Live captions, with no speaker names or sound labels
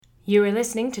You are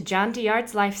listening to John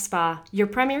Douillard's Life Spa, your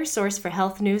premier source for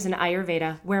health news and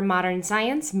Ayurveda, where modern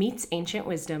science meets ancient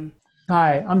wisdom.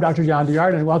 Hi, I'm Dr. John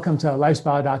Douillard, and welcome to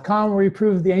LifeSpa.com, where we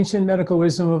prove the ancient medical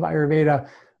wisdom of Ayurveda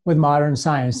with modern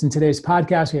science. In today's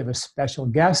podcast, we have a special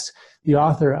guest, the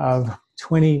author of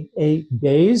 28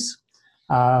 Days,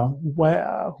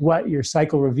 what your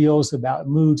cycle reveals about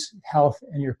moods, health,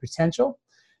 and your potential.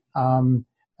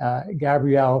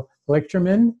 Gabrielle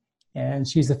Lichterman, and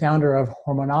she's the founder of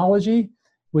Hormonology,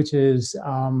 which is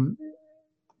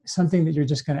something that you're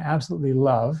just going to absolutely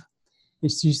love.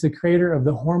 She's the creator of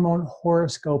the Hormone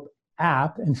Horoscope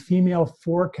app and Female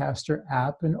Forecaster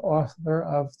app and author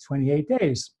of 28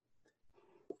 Days.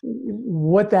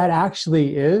 What that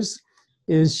actually is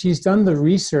she's done the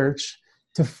research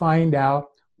to find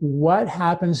out what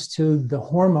happens to the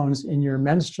hormones in your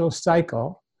menstrual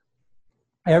cycle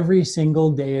every single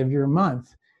day of your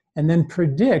month, and then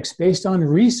predicts, based on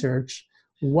research,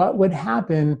 what would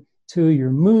happen to your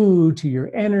mood, to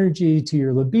your energy, to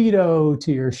your libido,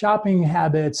 to your shopping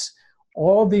habits.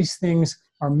 All these things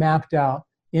are mapped out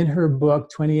in her book,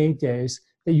 28 Days,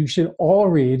 that you should all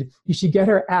read. You should get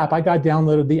her app. I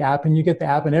downloaded the app, and you get the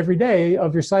app, and every day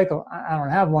of your cycle, I don't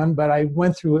have one, but I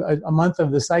went through a month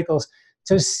of the cycles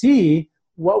to see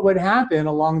what would happen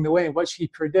along the way and what she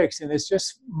predicts. And it's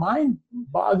just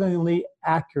mind-bogglingly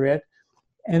accurate.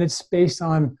 And it's based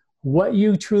on what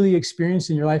you truly experience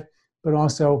in your life, but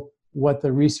also what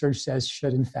the research says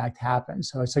should in fact happen.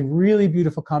 So it's a really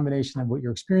beautiful combination of what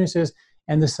your experience is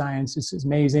and the science. It's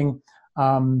amazing.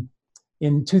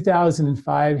 In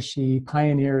 2005, she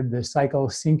pioneered the cycle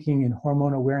syncing and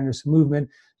hormone awareness movement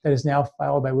that is now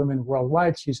followed by women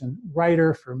worldwide. She's a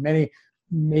writer for many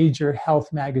major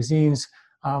health magazines.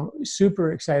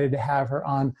 Super excited to have her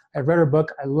on. I've read her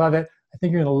book. I love it. I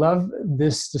think you're going to love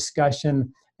this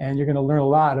discussion, and you're going to learn a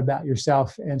lot about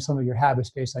yourself and some of your habits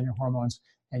based on your hormones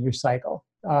and your cycle.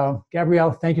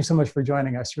 Gabrielle, thank you so much for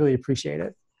joining us. Really appreciate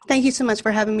it. Thank you so much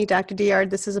for having me, Dr. Douillard.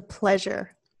 This is a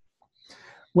pleasure.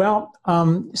 Well,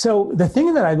 so the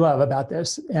thing that I love about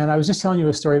this, and I was just telling you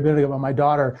a story a bit ago about my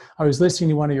daughter. I was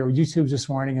listening to one of your YouTubes this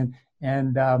morning,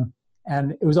 and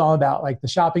it was all about like the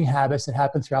shopping habits that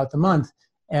happen throughout the month.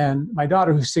 And my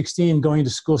daughter, who's 16, going to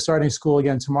school, starting school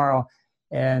again tomorrow,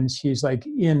 and she's like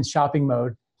in shopping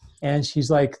mode, and she's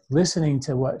like listening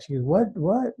to what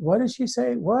did she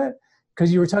say? What?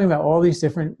 Because you were talking about all these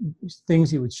different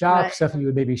things you would shop, right. Stuff you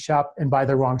would maybe shop and buy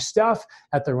the wrong stuff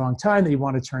at the wrong time that you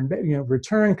want to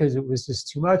return because it was just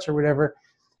too much or whatever.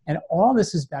 And all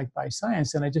this is backed by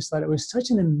science. And I just thought it was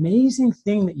such an amazing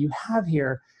thing that you have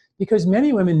here, because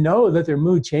many women know that their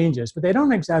mood changes, but they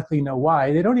don't exactly know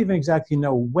why. They don't even exactly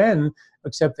know when,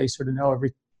 except they sort of know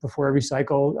before every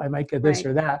cycle, I might get this right.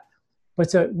 Or that. But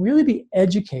to really be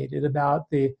educated about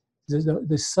the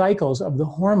cycles of the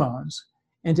hormones,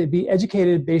 and to be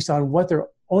educated based on what their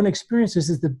own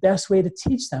experiences is the best way to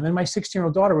teach them. And my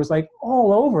 16-year-old daughter was like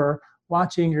all over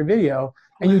watching your video,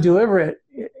 and you deliver it.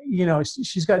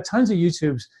 She's got tons of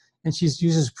YouTubes, and she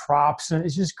uses props, and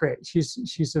it's just great.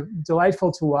 She's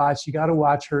delightful to watch. You got to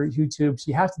watch her YouTubes.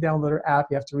 You have to download her app.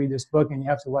 You have to read this book, and you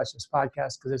have to watch this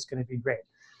podcast because it's going to be great.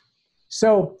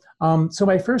 So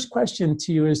my first question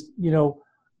to you is,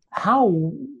 how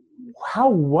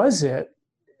was it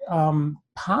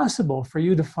possible for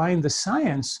you to find the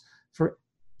science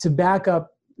to back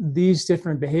up these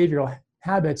different behavioral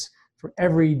habits for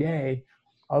every day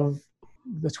of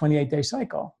the 28-day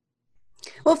cycle?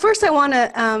 Well, first I want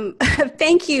to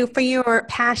thank you for your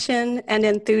passion and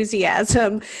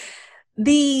enthusiasm.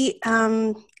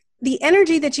 The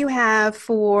energy that you have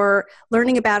for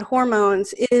learning about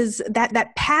hormones is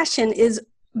that passion is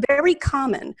very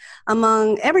common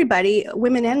among everybody,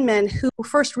 women and men, who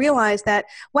first realize that,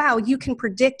 wow, you can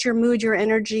predict your mood, your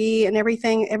energy, and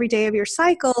everything every day of your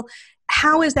cycle.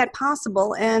 How is that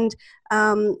possible? And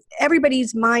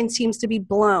everybody's mind seems to be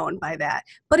blown by that.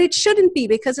 But it shouldn't be,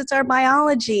 because it's our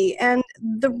biology. And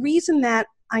the reason that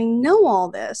I know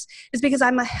all this is because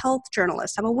I'm a health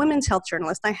journalist. I'm a women's health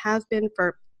journalist. I have been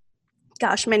for,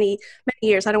 many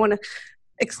years. I don't want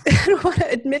to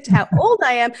admit how old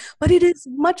I am, but it is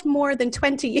much more than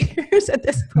 20 years at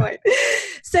this point.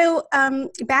 So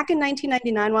back in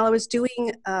 1999, while I was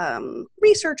doing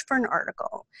research for an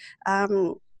article,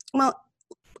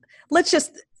 let's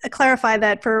just clarify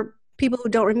that for people who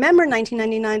don't remember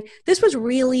 1999, this was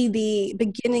really the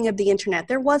beginning of the internet.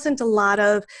 There wasn't a lot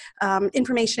of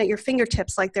information at your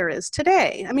fingertips like there is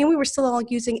today. I mean, we were still all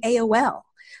using AOL.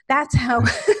 That's how,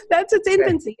 that's its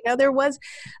infancy. There was,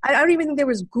 I don't even think there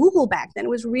was Google back then. It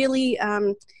was really,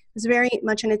 it was very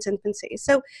much in its infancy.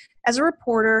 So as a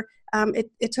reporter,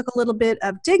 it took a little bit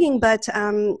of digging, but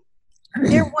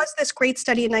there was this great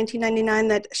study in 1999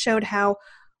 that showed how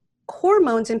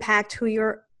hormones impact who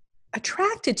you're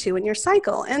attracted to in your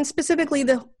cycle. And specifically,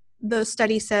 the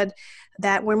study said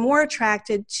that we're more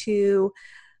attracted to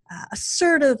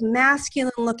assertive,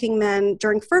 masculine-looking men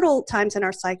during fertile times in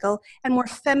our cycle, and more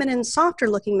feminine,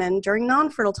 softer-looking men during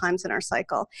non-fertile times in our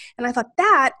cycle. And I thought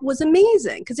that was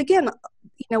amazing, because again,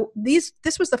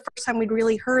 this was the first time we'd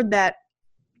really heard that,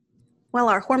 well,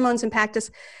 our hormones impact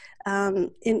us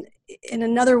in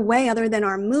another way other than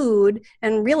our mood.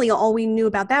 And really all we knew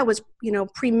about that was,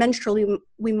 premenstrually,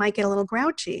 we might get a little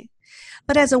grouchy.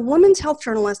 But as a women's health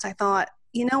journalist, I thought,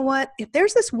 you know what, if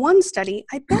there's this one study,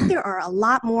 I bet there are a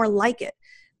lot more like it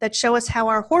that show us how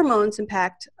our hormones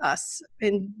impact us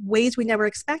in ways we never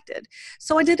expected.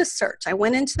 So I did a search. I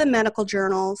went into the medical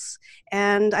journals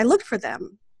and I looked for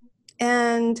them.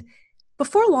 And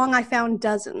before long, I found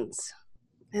dozens.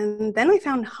 And then I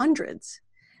found hundreds.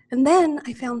 And then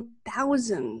I found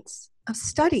thousands of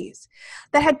studies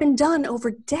that had been done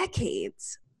over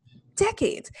decades.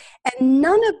 And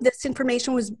none of this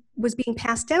information was being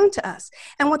passed down to us.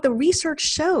 And what the research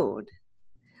showed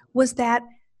was that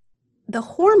the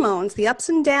hormones, the ups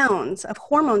and downs of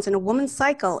hormones in a woman's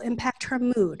cycle impact her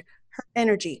mood, her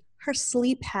energy, her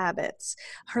sleep habits,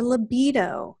 her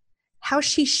libido, how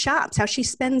she shops, how she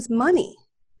spends money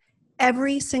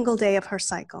every single day of her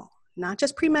cycle. Not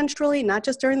just premenstrually, not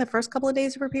just during the first couple of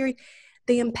days of her period.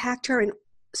 They impact her in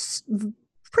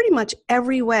pretty much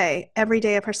every way, every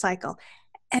day of her cycle.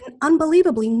 And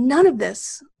unbelievably, none of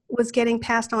this was getting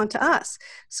passed on to us.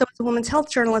 So as a women's health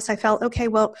journalist, I felt, okay,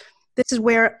 well, this is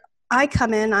where I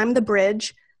come in. I'm the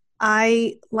bridge.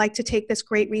 I like to take this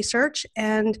great research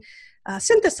and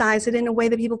synthesize it in a way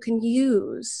that people can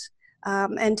use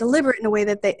and deliver it in a way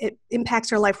that it impacts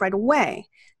their life right away.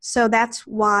 So that's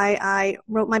why I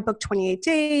wrote my book, 28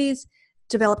 Days,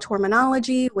 developed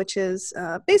Hormonology, which is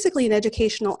basically an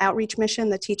educational outreach mission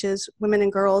that teaches women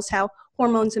and girls how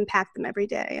hormones impact them every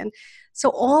day. And so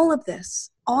all of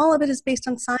it is based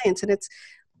on science. And it's,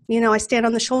 I stand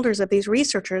on the shoulders of these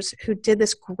researchers who did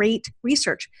this great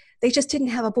research. They just didn't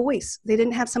have a voice. They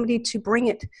didn't have somebody to bring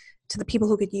it to the people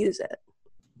who could use it.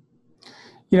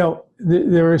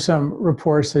 There were some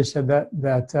reports that said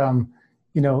that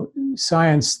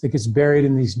science that gets buried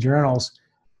in these journals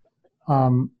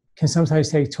can sometimes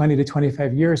take 20 to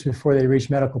 25 years before they reach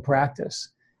medical practice.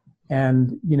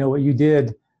 And, what you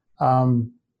did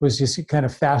was just kind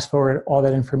of fast forward all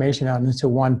that information out into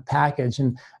one package.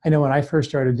 And I know when I first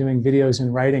started doing videos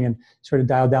and writing and sort of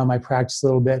dialed down my practice a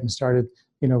little bit and started,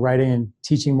 writing and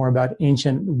teaching more about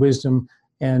ancient wisdom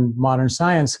and modern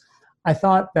science, I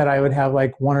thought that I would have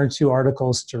like one or two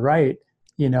articles to write,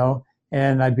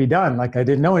 and I'd be done. Like I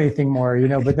didn't know anything more,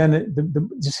 but then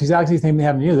just exactly the same thing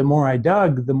happened to you. The more I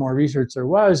dug, the more research there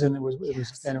was, and it was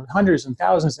hundreds and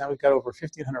thousands. Now we've got over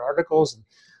 1,500 articles and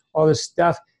all this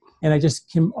stuff. And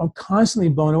I'm constantly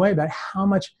blown away about how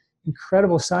much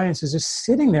incredible science is just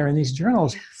sitting there in these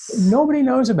journals that nobody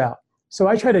knows about. So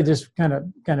I try to just kind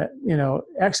of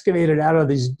excavate it out of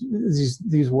these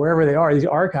wherever they are, these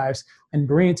archives, and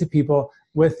bring it to people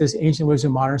with this ancient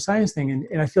wisdom, modern science thing.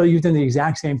 And I feel you've done the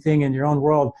exact same thing in your own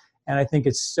world. And I think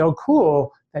it's so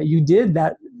cool that you did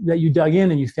that you dug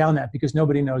in and you found that, because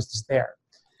nobody knows it's there.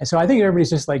 And so I think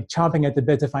everybody's just like chomping at the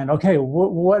bit to find, okay,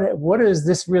 what does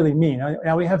this really mean?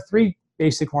 Now we have three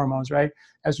basic hormones, right?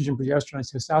 Estrogen, progesterone, and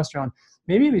testosterone.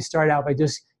 Maybe we start out by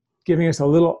just giving us a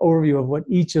little overview of what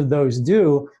each of those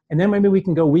do. And then maybe we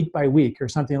can go week by week or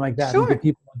something like that. Sure. And give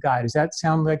people a guide. Does that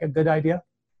sound like a good idea?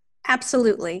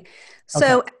 Absolutely.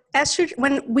 So Okay. estrogen,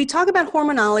 when we talk about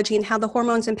hormonology and how the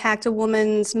hormones impact a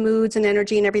woman's moods and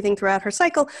energy and everything throughout her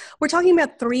cycle, we're talking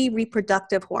about three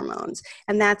reproductive hormones,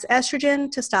 and that's estrogen,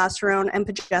 testosterone, and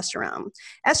progesterone.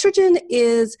 Estrogen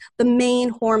is the main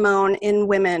hormone in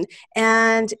women,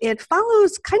 and it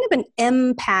follows kind of an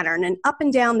M pattern, an up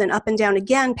and down, then up and down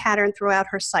again pattern throughout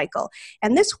her cycle.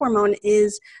 And this hormone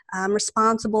is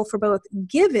responsible for both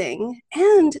giving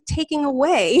and taking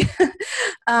away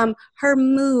her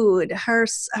mood, her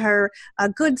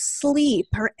good sleep,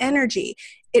 her energy.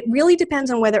 It really depends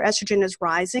on whether estrogen is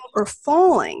rising or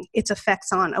falling, its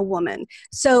effects on a woman.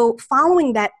 So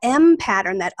following that M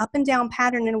pattern, that up and down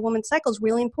pattern in a woman's cycle is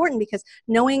really important, because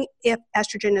knowing if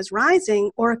estrogen is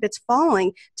rising or if it's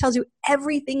falling tells you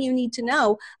everything you need to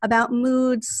know about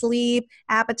mood, sleep,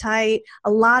 appetite,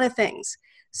 a lot of things.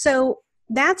 So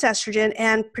that's estrogen.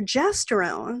 And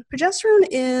progesterone. Progesterone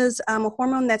is a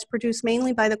hormone that's produced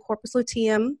mainly by the corpus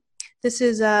luteum. This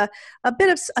is a bit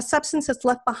of a substance that's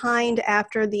left behind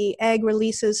after the egg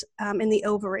releases in the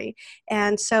ovary.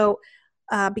 And so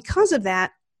because of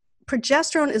that,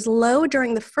 progesterone is low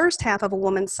during the first half of a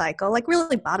woman's cycle, like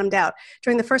really bottomed out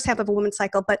during the first half of a woman's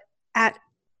cycle, but at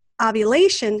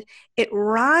ovulation, it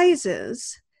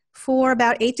rises for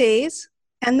about 8 days,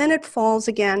 and then it falls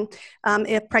again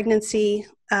if pregnancy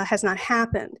has not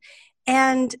happened.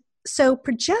 And so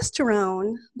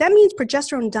progesterone, that means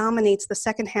progesterone dominates the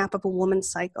second half of a woman's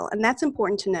cycle. And that's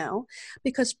important to know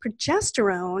because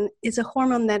progesterone is a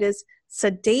hormone that is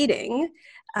sedating.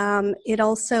 It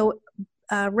also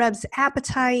revs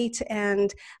appetite,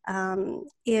 and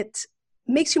it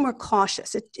makes you more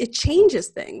cautious. It changes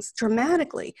things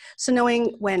dramatically. So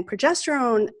knowing when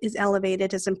progesterone is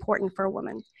elevated is important for a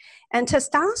woman. And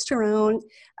testosterone,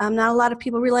 not a lot of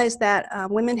people realize that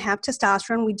women have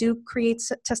testosterone. We do create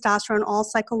testosterone all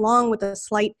cycle long with a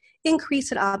slight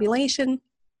increase at ovulation.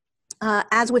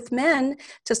 As with men,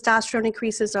 testosterone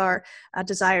increases our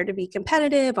desire to be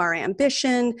competitive, our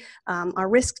ambition, our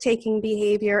risk-taking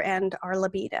behavior, and our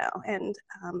libido. And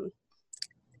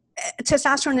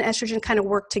testosterone and estrogen kind of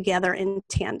work together in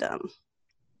tandem.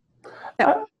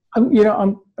 So,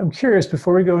 I'm curious,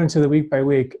 before we go into the week by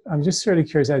week, I'm just sort of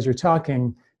curious as you're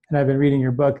talking, and I've been reading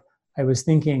your book, I was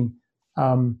thinking,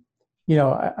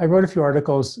 I wrote a few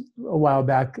articles a while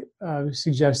back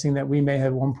suggesting that we may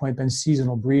have at one point been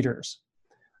seasonal breeders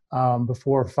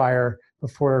before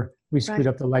we screwed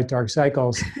up the light-dark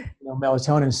cycles.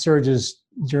 Melatonin surges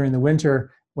during the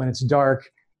winter when it's dark,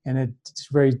 and it's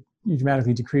very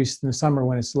dramatically decreased in the summer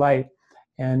when it's light.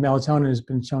 And melatonin has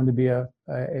been shown to be a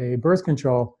birth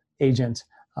control agent,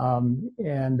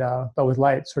 but with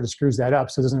light, it sort of screws that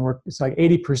up. So it doesn't work. It's like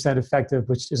 80% effective,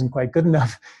 which isn't quite good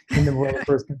enough in the world of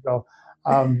birth control.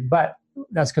 But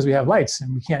that's because we have lights,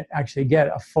 and we can't actually get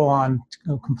a full-on,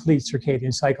 complete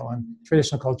circadian cycle. And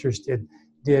traditional cultures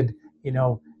did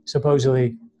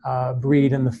supposedly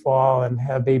breed in the fall and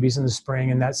have babies in the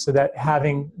spring, and so that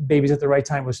having babies at the right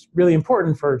time was really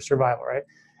important for survival, right?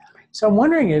 So I'm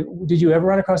wondering, did you ever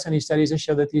run across any studies that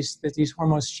show that these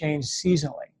hormones change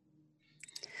seasonally?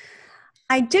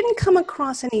 I didn't come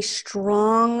across any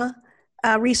strong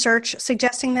research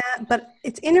suggesting that, but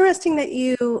it's interesting that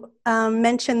you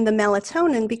mentioned the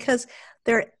melatonin, because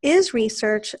there is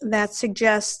research that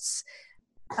suggests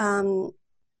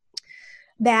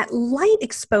that light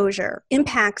exposure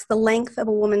impacts the length of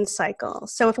a woman's cycle.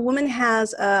 So if a woman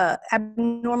has an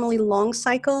abnormally long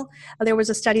cycle, there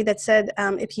was a study that said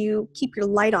if you keep your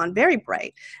light on very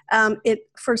bright, it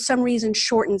for some reason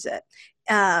shortens it.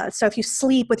 So if you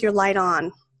sleep with your light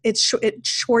on, it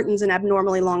shortens an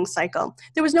abnormally long cycle.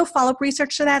 There was no follow-up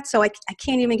research to that, so I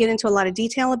can't even get into a lot of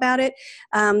detail about it.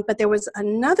 But there was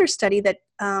another study that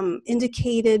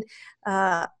indicated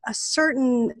a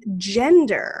certain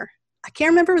gender, I can't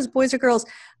remember if it was boys or girls,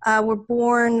 were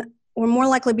more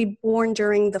likely to be born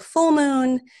during the full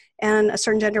moon, and a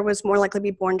certain gender was more likely to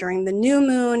be born during the new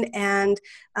moon. And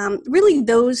really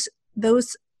those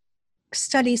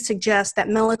studies suggest that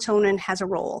melatonin has a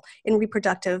role in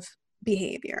reproductive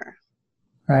behavior.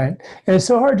 Right. And it's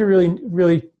so hard to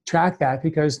really track that,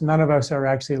 because none of us are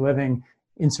actually living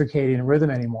in circadian rhythm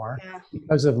anymore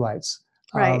because of lights.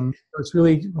 Right. So it's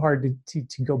really hard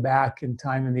to go back in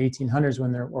time in the 1800s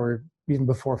or even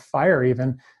before fire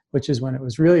even, which is when it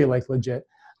was really like legit.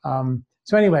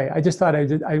 So anyway, I just thought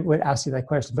I would ask you that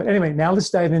question. But anyway, now let's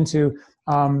dive into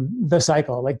the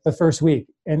cycle, like the first week,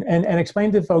 and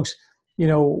explain to folks,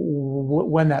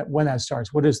 when that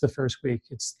starts. What is the first week?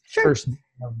 It's the first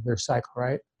of their cycle,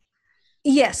 right?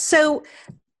 Yes. So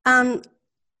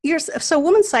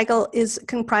woman's cycle is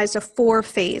comprised of 4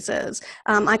 phases.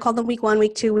 I call them week 1,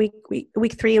 week 2,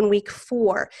 week 3, and week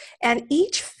 4. And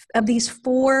each of these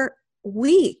 4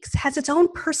 weeks has its own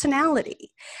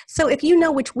personality. So if you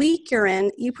know which week you're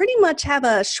in, you pretty much have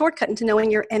a shortcut into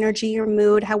knowing your energy, your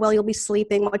mood, how well you'll be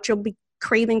sleeping, what you'll be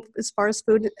craving as far as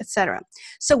food, etc.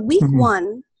 So week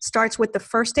 1 starts with the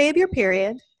first day of your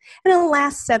period, and it'll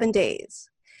last 7 days.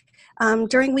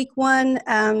 During week 1,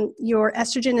 your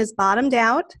estrogen is bottomed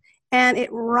out, and it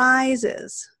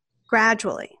rises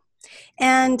gradually.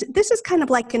 And this is kind of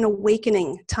like an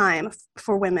awakening time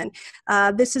for women.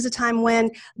 This is a time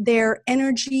when their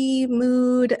energy,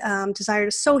 mood, desire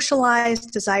to socialize,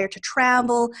 desire to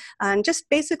travel, and just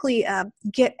basically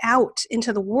get out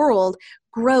into the world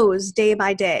grows day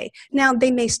by day. Now,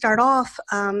 they may start off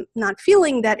not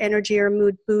feeling that energy or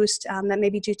mood boost that may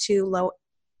be due to low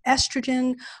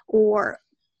estrogen or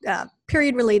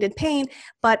period-related pain,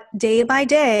 but day by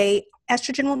day,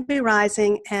 estrogen will be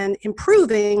rising and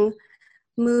improving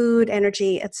mood,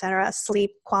 energy, etc.,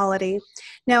 sleep quality.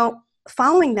 Now,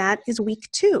 following that is week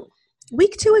 2.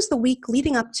 Week 2 is the week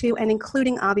leading up to and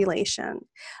including ovulation.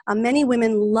 Many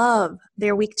women love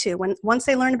their week 2. Once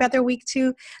they learn about their week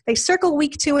 2, they circle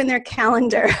week 2 in their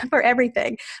calendar for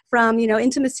everything, from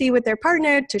intimacy with their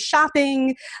partner to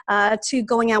shopping to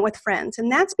going out with friends.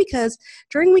 And that's because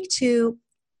during week 2,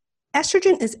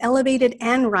 estrogen is elevated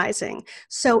and rising.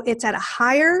 So it's at a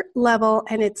higher level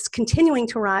and it's continuing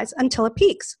to rise until it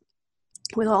peaks.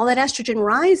 With all that estrogen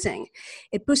rising,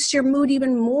 it boosts your mood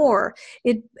even more.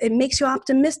 It makes you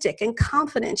optimistic and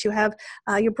confident.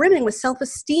 You're brimming with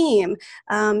self-esteem.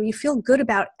 You feel good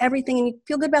about everything, and you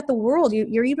feel good about the world.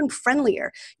 You're even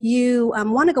friendlier. You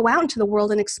want to go out into the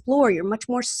world and explore. You're much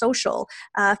more social.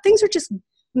 Things are just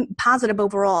positive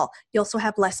overall. You also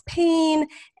have less pain,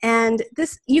 and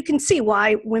this, you can see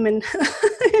why women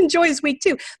enjoys week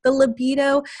 2. The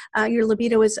libido, your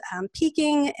libido is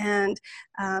peaking, and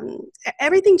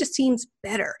everything just seems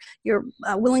better. You're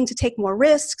willing to take more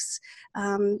risks,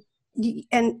 and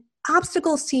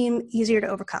obstacles seem easier to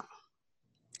overcome.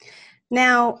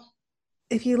 Now,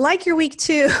 if you like your week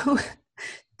 2,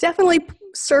 definitely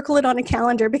circle it on a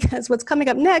calendar, because what's coming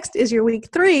up next is your week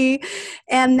 3,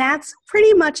 and that's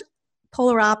pretty much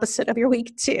polar opposite of your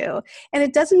week 2. And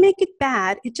it doesn't make it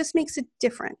bad, it just makes it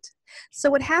different. So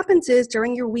what happens is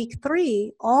during your week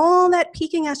 3, all that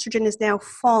peaking estrogen is now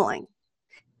falling.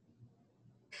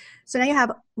 So now you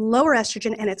have lower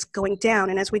estrogen and it's going down.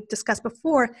 And as we discussed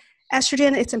before,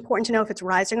 estrogen, it's important to know if it's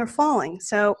rising or falling.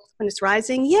 So when it's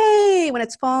rising, yay! When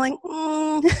it's falling,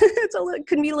 it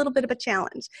can be a little bit of a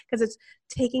challenge, because it's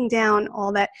taking down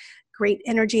all that great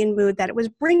energy and mood that it was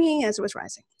bringing as it was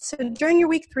rising. So during your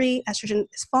week 3, estrogen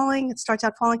is falling, it starts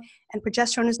out falling, and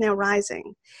progesterone is now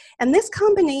rising. And this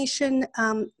combination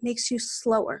makes you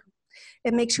slower.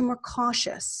 It makes you more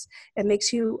cautious. It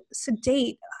makes you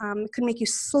sedate. It could make you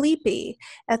sleepy.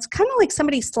 It's kind of like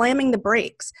somebody slamming the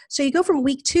brakes. So you go from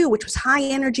week 2, which was high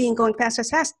energy and going fast, fast,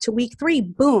 fast, to week 3,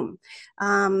 boom,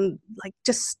 like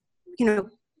just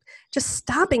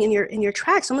stopping in your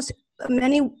tracks. Almost,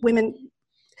 many women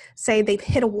say they've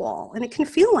hit a wall, and it can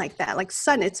feel like that, like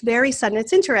sudden. It's very sudden.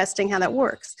 It's interesting how that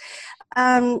works.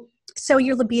 So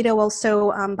your libido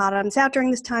also bottoms out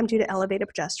during this time due to elevated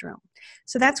progesterone.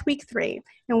 So that's week 3.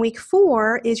 And week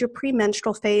 4 is your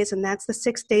premenstrual phase, and that's the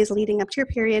 6 days leading up to your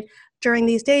period. During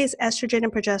these days, estrogen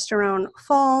and progesterone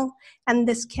fall, and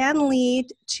this can lead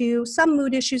to some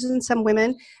mood issues in some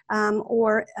women,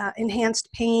 or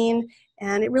enhanced pain.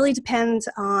 And it really depends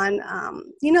on,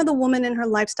 the woman and her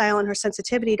lifestyle and her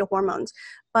sensitivity to hormones.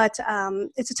 But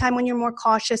it's a time when you're more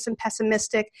cautious and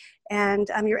pessimistic, and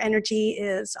your energy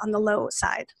is on the low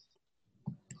side.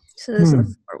 So those are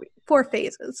the 4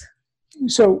 phases.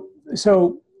 So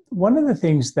one of the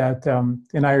things that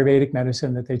in Ayurvedic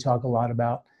medicine that they talk a lot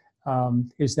about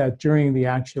is that during the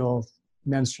actual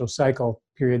menstrual cycle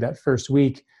period, that first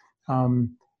week,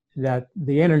 that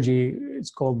the energy,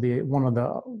 it's called the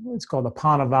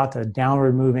Panavata,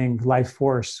 downward moving life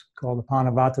force, called the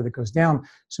Panavata, that goes down,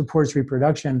 supports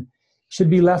reproduction, should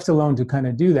be left alone to kind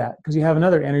of do that. Because you have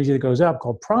another energy that goes up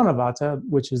called Pranavata,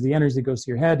 which is the energy that goes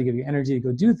to your head to give you energy to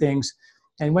go do things.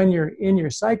 And when you're in your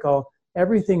cycle,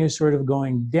 everything is sort of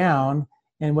going down.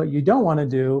 And what you don't want to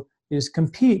do is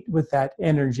compete with that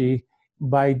energy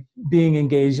by being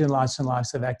engaged in lots and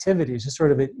lots of activities. It's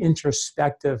sort of an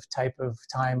introspective type of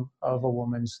time of a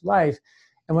woman's life.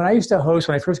 And when I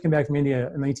first came back from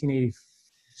India in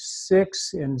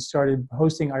 1986 and started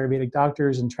hosting Ayurvedic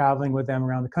doctors and traveling with them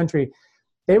around the country,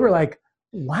 they were like,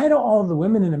 why do all of the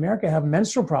women in America have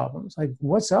menstrual problems? Like,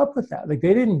 what's up with that? Like,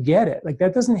 they didn't get it. Like,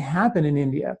 that doesn't happen in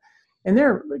India. And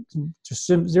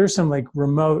there's some like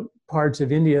remote parts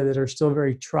of India that are still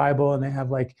very tribal, and they have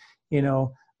like,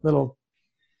 little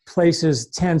places,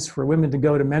 tents for women to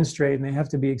go to menstruate, and they have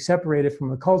to be separated from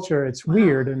the culture. It's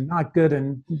weird and not good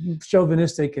and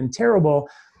chauvinistic and terrible,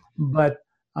 but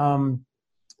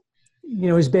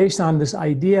is based on this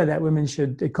idea that women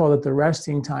they call it the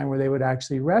resting time, where they would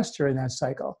actually rest during that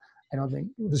cycle. I don't think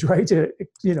it was right to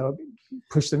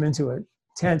push them into a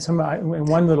tent. In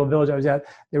one little village I was at,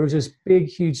 there was this big,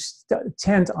 huge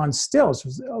tent on stilts. It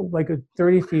was like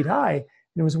 30 feet high, and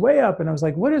it was way up. And I was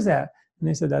like, "What is that?" And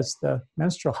they said, "That's the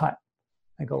menstrual hut."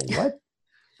 I go, "What?"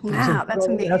 Wow, that's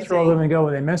amazing. That's where all women go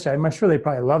when they menstruate. I'm sure they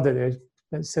probably loved it.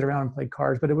 They sit around and play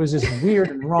cards, but it was just weird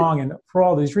and wrong, and for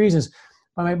all these reasons.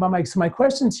 So my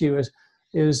question to you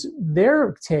is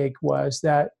their take was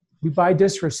that by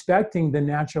disrespecting the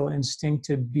natural instinct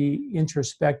to be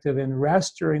introspective and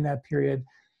rest during that period,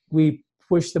 we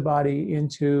push the body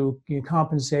into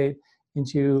compensate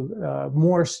into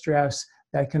more stress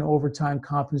that can over time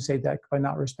compensate that by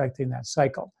not respecting that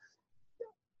cycle.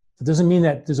 It doesn't mean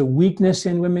that there's a weakness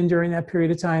in women during that period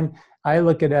of time. I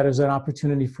look at that as an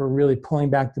opportunity for really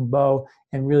pulling back the bow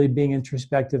and really being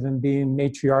introspective and being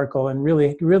matriarchal and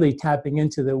really tapping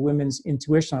into the women's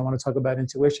intuition. I want to talk about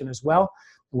intuition as well,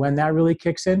 when that really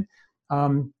kicks in.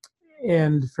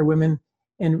 And for women,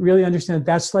 and really understand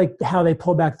that's like how they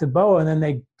pull back the bow, and then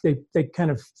they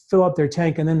kind of fill up their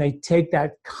tank, and then they take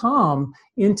that calm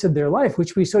into their life,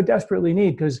 which we so desperately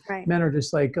need, because men are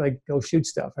just like go shoot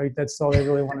stuff, right? That's all they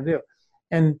really want to do.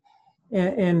 And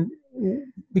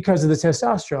because of the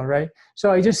testosterone, right?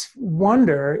 So I just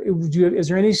wonder, is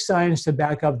there any science to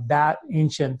back up that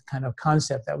ancient kind of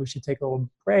concept that we should take a little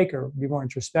break or be more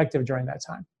introspective during that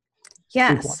time?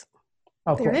 Yes.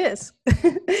 Oh, cool. There is.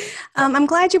 I'm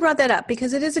glad you brought that up,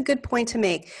 because it is a good point to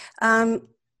make.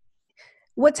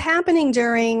 What's happening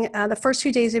during the first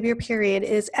few days of your period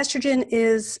is estrogen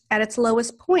is at its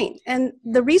lowest point. And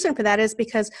the reason for that is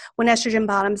because when estrogen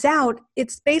bottoms out,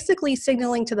 it's basically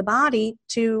signaling to the body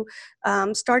to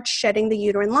start shedding the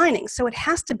uterine lining. So it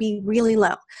has to be really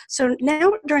low. So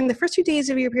now during the first few days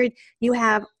of your period, you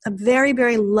have a very,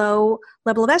 very low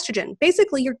level of estrogen.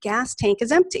 Basically, your gas tank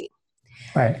is empty.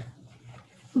 Right.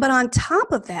 But on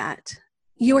top of that,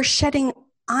 you're shedding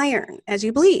iron as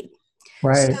you bleed.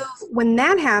 Right. So when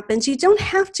that happens, you don't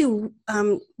have to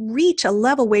reach a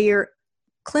level where you're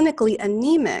clinically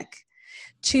anemic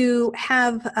to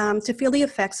have to feel the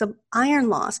effects of iron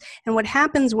loss. And what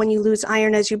happens when you lose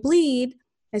iron as you bleed,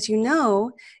 as you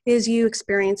know, is you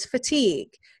experience fatigue.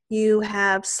 You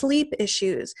have sleep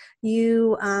issues.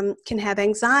 You can have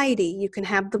anxiety. You can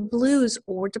have the blues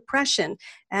or depression.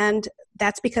 And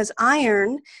that's because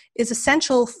iron is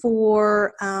essential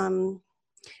for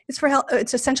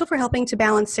it's essential for helping to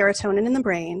balance serotonin in the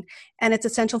brain, and it's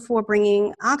essential for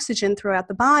bringing oxygen throughout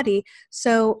the body.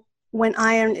 So when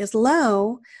iron is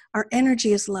low, our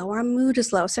energy is low, our mood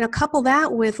is low. So now couple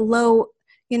that with low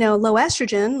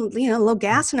estrogen, low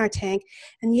gas in our tank.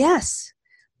 And yes,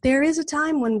 there is a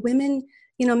time when women,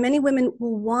 many women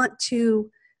will want to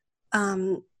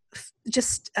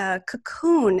just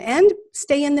cocoon and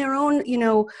stay in their own,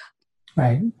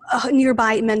 right,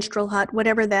 nearby menstrual hut,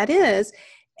 whatever that is,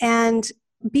 and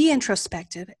be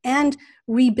introspective and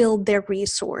rebuild their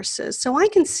resources. So I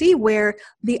can see where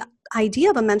the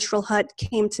idea of a menstrual hut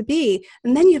came to be.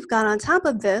 And then you've got on top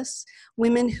of this,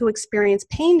 women who experience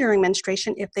pain during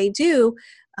menstruation. If they do,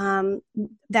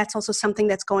 that's also something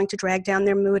that's going to drag down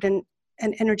their mood and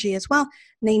energy as well.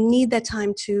 And they need that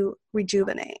time to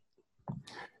rejuvenate.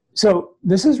 So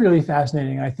this is really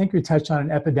fascinating. I think you touched on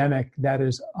an epidemic that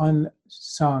is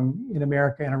unsung in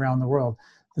America and around the world.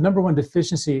 The number one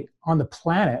deficiency on the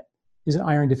planet is an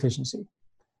iron deficiency.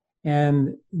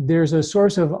 And there's a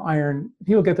source of iron.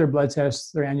 People get their blood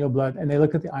tests, their annual blood, and they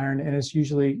look at the iron, and it's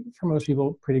usually, for most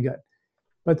people, pretty good.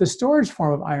 But the storage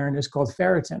form of iron is called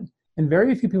ferritin, and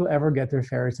very few people ever get their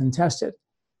ferritin tested.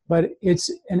 But it's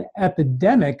an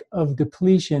epidemic of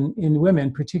depletion in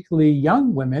women, particularly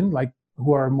young women, like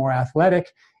who are more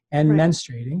athletic and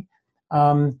menstruating.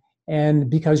 And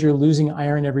because you're losing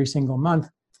iron every single month,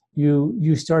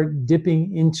 you start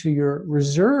dipping into your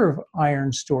reserve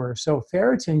iron store. So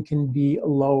ferritin can be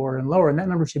lower and lower, and that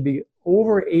number should be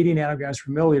over 80 nanograms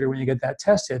per milliliter when you get that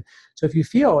tested. So if you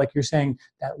feel like you're saying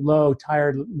that low,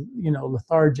 tired,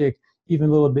 lethargic, even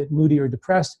a little bit moody or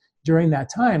depressed during that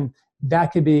time, that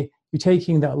could be you're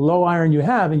taking that low iron you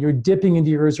have and you're dipping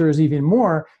into your reserves even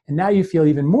more, and now you feel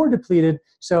even more depleted.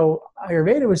 So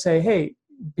Ayurveda would say, hey,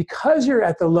 because you're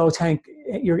at the low tank,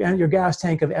 your gas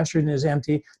tank of estrogen is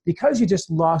empty, because you just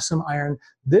lost some iron,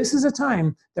 this is a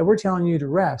time that we're telling you to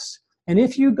rest. And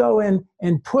if you go in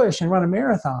and push and run a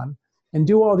marathon and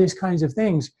do all these kinds of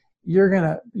things, you're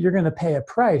gonna pay a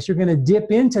price. You're gonna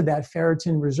dip into that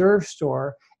ferritin reserve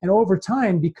store and over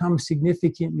time become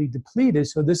significantly depleted.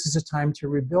 So this is a time to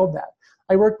rebuild that.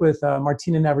 I worked with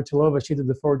Martina Navratilova. She did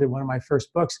the foreword to one of my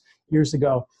first books years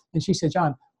ago. And she said,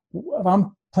 John, if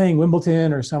I'm playing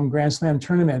Wimbledon or some Grand Slam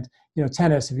tournament,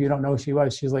 tennis, if you don't know who she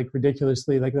was, she's like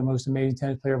ridiculously like the most amazing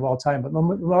tennis player of all time. But a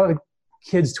lot of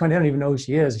kids, 20, don't even know who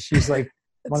she is. She's like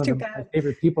one of my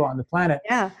favorite people on the planet.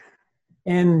 Yeah.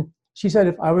 And she said,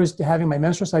 if I was having my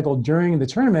menstrual cycle during the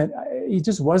tournament, it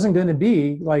just wasn't going to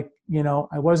be like,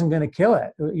 I wasn't going to kill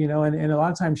it, and a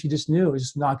lot of times she just knew it was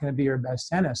just not going to be her best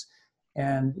tennis.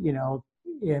 And,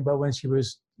 but when she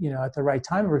was, at the right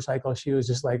time of her cycle, she was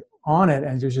just like on it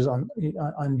and it was just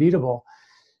unbeatable.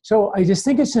 So I just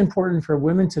think it's important for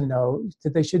women to know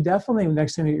that they should definitely,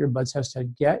 next time you get your blood test,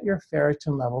 get your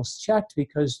ferritin levels checked,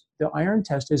 because the iron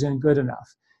test isn't good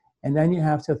enough. And then you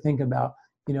have to think about,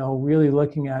 really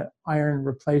looking at iron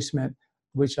replacement,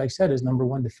 which like I said is number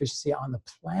one deficiency on the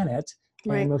planet.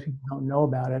 Right. and most people don't know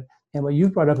about it. And what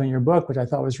you've brought up in your book, which I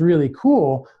thought was really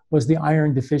cool, was the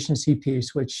iron deficiency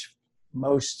piece, which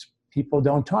most people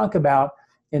don't talk about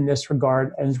in this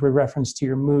regard, as with reference to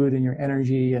your mood and your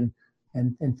energy and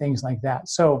things like that.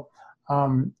 So,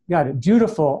 got it.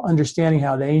 Beautiful understanding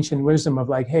how the ancient wisdom of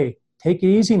like, hey, take it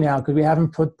easy now because we haven't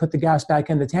put the gas back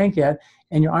in the tank yet,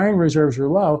 and your iron reserves are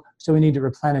low, so we need to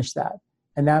replenish that.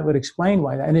 And that would explain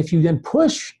why that. And if you then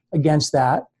push against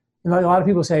that, and like a lot of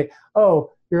people say,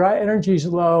 oh, your energy is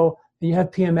low and you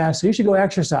have PMS, so you should go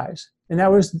exercise. And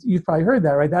that was, you've probably heard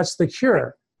that, right? That's the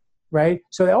cure, right?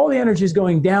 So all the energy is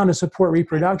going down to support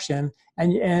reproduction,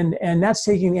 and that's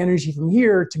taking the energy from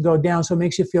here to go down, so it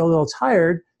makes you feel a little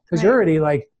tired because you're already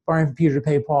like borrowing from Peter to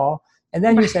pay Paul. And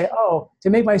then you say, oh, to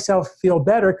make myself feel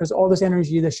better because all this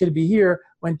energy that should be here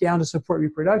went down to support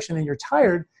reproduction and you're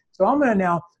tired. So I'm going to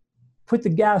now put the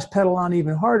gas pedal on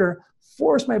even harder,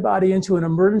 force my body into an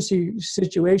emergency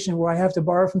situation where I have to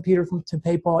borrow from Peter to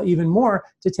pay Paul even more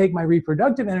to take my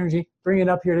reproductive energy, bring it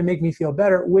up here to make me feel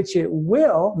better, which it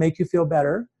will make you feel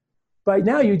better. But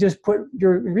now you just put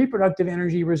your reproductive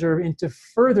energy reserve into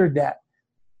further debt.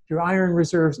 Your iron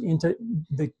reserves into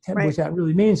which that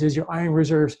really means is your iron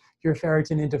reserves your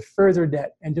ferritin into further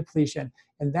debt and depletion.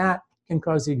 And that can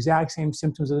cause the exact same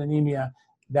symptoms of anemia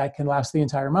that can last the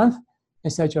entire month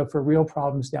and set you up for real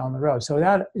problems down the road. So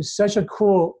that is such a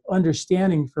cool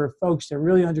understanding for folks to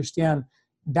really understand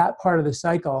that part of the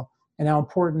cycle and how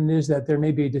important it is that there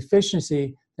may be a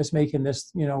deficiency that's making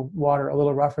this, water a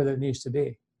little rougher than it needs to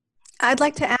be. I'd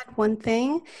like to add one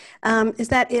thing, is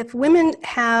that if women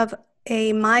have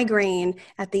a migraine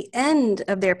at the end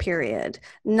of their period,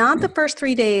 not the first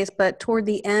 3 days, but toward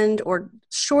the end or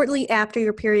shortly after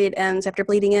your period ends, after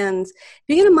bleeding ends, if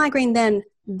you get a migraine then,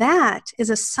 that is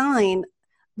a sign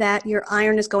that your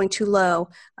iron is going too low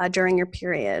during your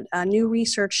period. New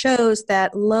research shows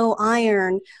that low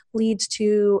iron leads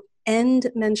to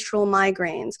end menstrual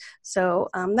migraines. So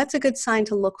that's a good sign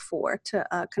to look for,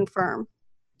 to confirm.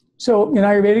 So in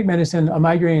Ayurvedic medicine, a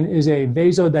migraine is a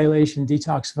vasodilation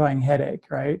detoxifying headache,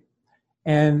 right?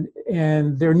 And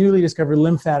there are newly discovered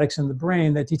lymphatics in the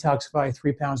brain that detoxify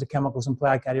 3 pounds of chemicals and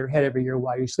plaque out of your head every year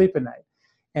while you sleep at night.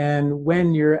 And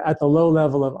when you're at the low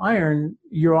level of iron,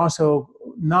 you're also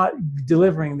not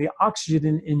delivering the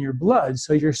oxygen in your blood.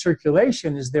 So your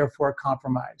circulation is therefore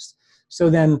compromised. So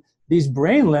then these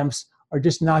brain lymphs are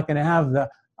just not going to have the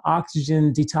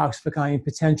oxygen detoxifying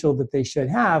potential that they should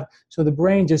have. So the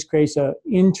brain just creates an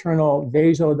internal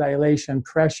vasodilation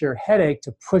pressure headache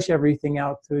to push everything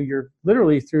out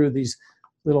literally through these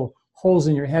little holes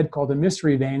in your head called the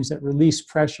mystery veins that release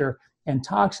pressure and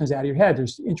toxins out of your head.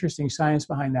 There's interesting science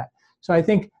behind that. So I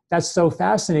think that's so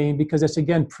fascinating because it's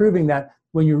again proving that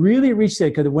when you really reach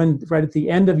it, because when right at the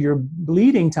end of your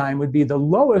bleeding time would be the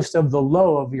lowest of the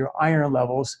low of your iron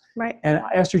levels, right? And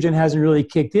estrogen hasn't really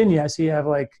kicked in yet, so you have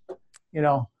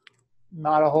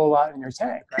not a whole lot in your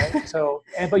tank, right? So,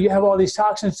 but you have all these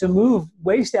toxins to move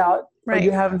waste out, right? But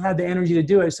you haven't had the energy to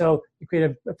do it, so you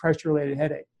create a pressure-related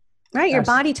headache. Right, your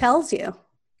body tells you.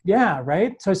 Yeah,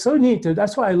 right. So it's so neat.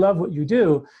 That's why I love what you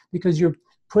do, because you're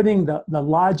putting the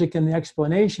logic and the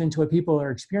explanation to what people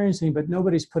are experiencing, but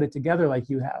nobody's put it together like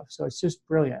you have. So it's just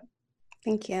brilliant.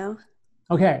 Thank you.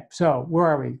 Okay, so where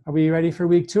are we? Are we ready for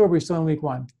week 2 or are we still in week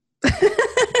 1?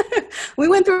 We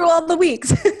went through all the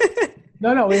weeks.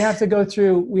 No, we have to go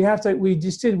through, we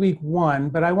just did week 1,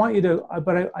 but I want you to,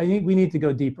 we need to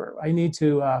go deeper. I need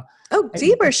to.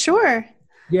 Deeper, sure.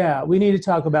 Yeah, we need to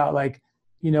talk about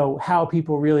how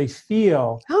people really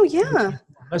feel. Oh, yeah.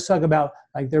 Let's talk about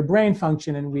their brain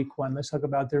function in week 1. Let's talk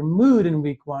about their mood in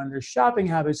week 1, their shopping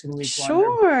habits in week 1.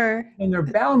 Sure. And their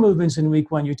bowel movements in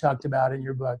week 1 you talked about in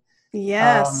your book.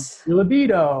 Yes. Your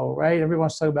libido, right? Everyone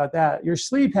wants to talk about that. Your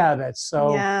sleep habits.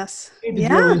 So yes. We need to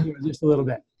drill in here just a little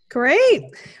bit. Great.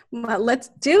 Well, let's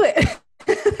do it.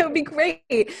 That would be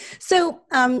great. So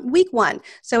week 1.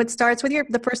 So it starts with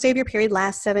the first day of your period,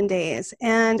 lasts 7 days.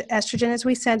 And estrogen, as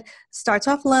we said, starts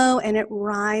off low and it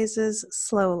rises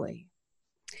slowly.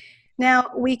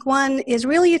 Now, week 1 is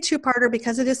really a 2-parter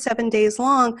because it is 7 days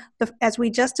long. As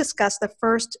we just discussed, the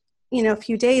first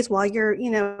few days while you're,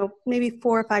 maybe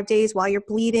 4 or 5 days while you're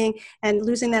bleeding and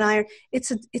losing that iron, it's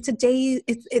a day.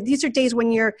 These are days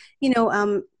when you're,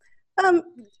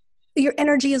 your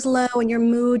energy is low and your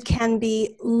mood can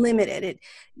be limited.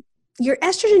 Your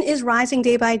estrogen is rising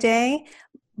day by day,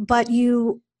 but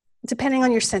depending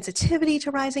on your sensitivity to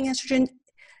rising estrogen,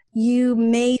 you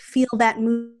may feel that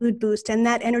mood boost and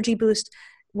that energy boost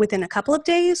within a couple of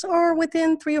days or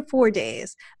within 3 or 4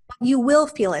 days. You will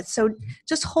feel it. So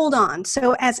just hold on.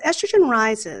 So as estrogen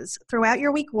rises throughout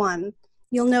your week 1,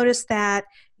 you'll notice that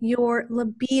your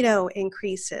libido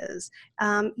increases,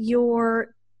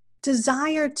 your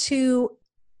desire to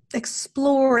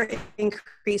explore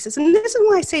increases. And this is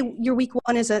why I say your week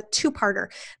one is a two-parter,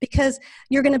 because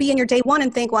you're going to be in your day one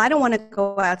and think, well, I don't want to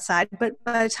go outside. But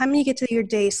by the time you get to your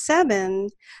day 7,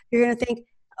 you're going to think,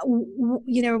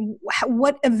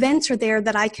 what events are there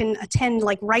that I can attend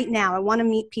like right now? I want to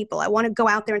meet people. I want to go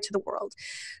out there into the world.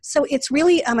 So it's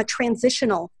really a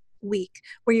transitional week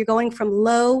where you're going from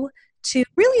low to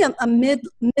really a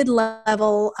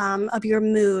mid-level of your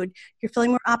mood. You're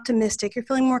feeling more optimistic. You're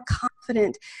feeling more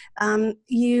confident.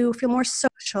 You feel more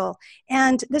social.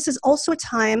 And this is also a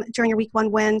time during your week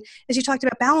one when, as you talked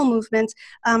about bowel movements,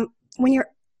 when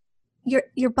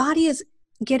your body is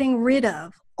getting rid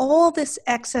of all this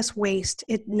excess waste.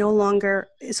 It no longer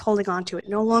is holding on to it,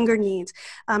 no longer needs.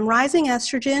 Rising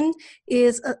estrogen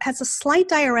has a slight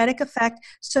diuretic effect,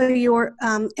 so you're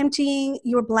emptying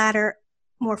your bladder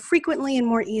more frequently and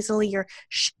more easily. You're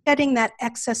shedding that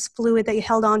excess fluid that you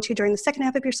held on to during the second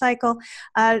half of your cycle.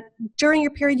 During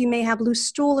your period, you may have loose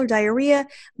stool or diarrhea.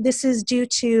 This is due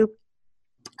to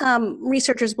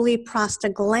researchers believe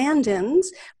prostaglandins.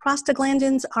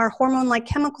 Prostaglandins are hormone-like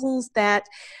chemicals that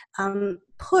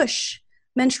push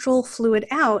menstrual fluid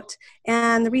out,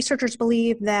 and the researchers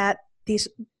believe that these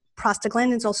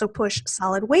prostaglandins also push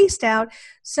solid waste out,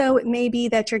 so it may be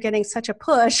that you're getting such a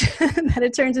push that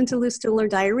it turns into loose stool or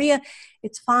diarrhea.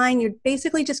 It's fine. You're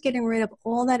basically just getting rid of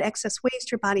all that excess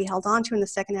waste your body held onto in the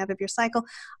second half of your cycle.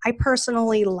 I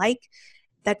personally like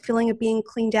that feeling of being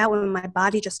cleaned out when my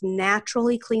body just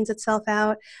naturally cleans itself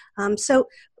out. So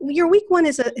your week one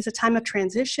is a time of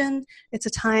transition. It's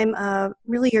a time of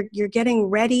really you're getting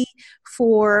ready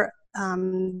for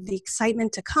the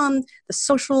excitement to come, the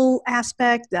social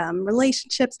aspect,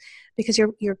 relationships, because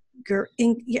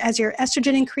as your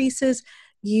estrogen increases,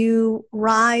 you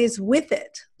rise with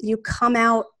it. You come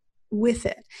out with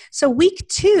it. So week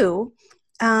 2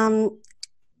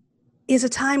 is a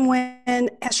time when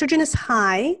estrogen is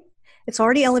high, it's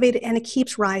already elevated, and it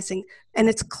keeps rising, and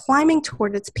it's climbing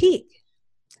toward its peak.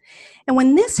 And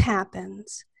when this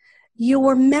happens,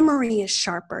 your memory is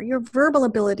sharper, your verbal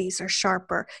abilities are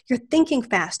sharper, you're thinking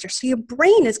faster, so your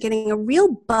brain is getting a real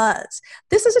buzz.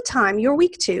 This is a time, your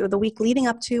week 2, the week leading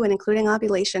up to and including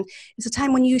ovulation, is a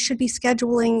time when you should be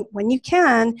scheduling, when you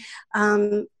can,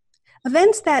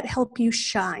 events that help you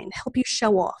shine, help you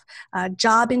show off.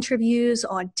 Job interviews,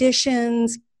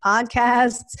 auditions,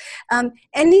 podcasts,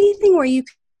 anything where you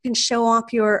can show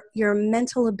off your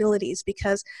mental abilities,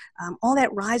 because all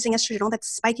that rising estrogen, all that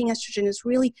spiking estrogen is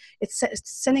really, it's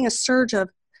sending a surge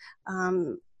of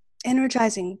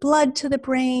energizing blood to the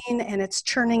brain, and it's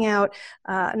churning out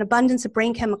an abundance of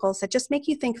brain chemicals that just make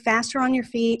you think faster on your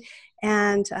feet,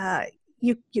 and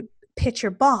you pitch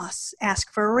your boss,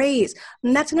 ask for a raise.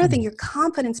 And that's another thing, your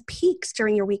confidence peaks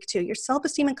during your week 2, your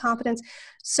self-esteem and confidence.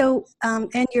 So,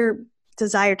 and your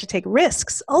desire to take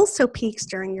risks also peaks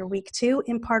during your week 2,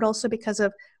 in part also because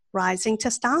of rising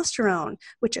testosterone,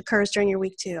 which occurs during your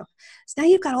week 2. So now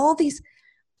you've got all these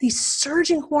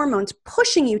surging hormones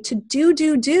pushing you to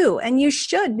do, and you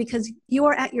should, because you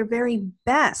are at your very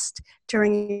best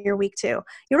during your week 2.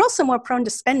 You're also more prone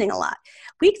to spending a lot.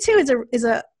 Week 2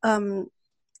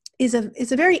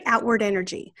 is a very outward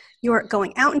energy. You're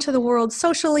going out into the world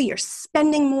socially. You're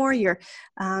spending more. You're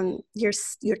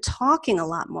talking a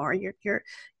lot more. You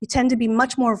tend to be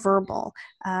much more verbal.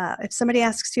 If somebody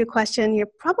asks you a question, you're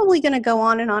probably going to go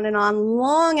on and on and on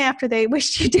long after they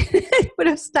wished you would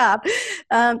have stopped.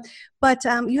 But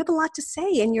you have a lot to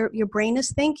say, and your brain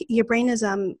is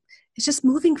just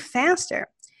moving faster.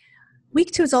 Week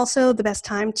 2 is also the best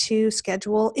time to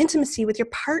schedule intimacy with your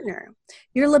partner.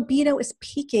 Your libido is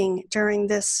peaking during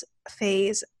this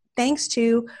phase thanks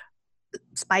to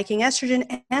spiking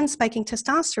estrogen and spiking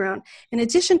testosterone. In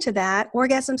addition to that,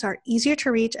 orgasms are easier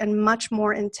to reach and much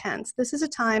more intense. This is a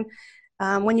time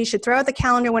when you should throw out the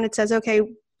calendar when it says, okay,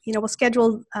 we'll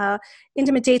schedule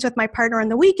intimate dates with my partner on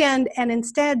the weekend, and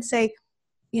instead say,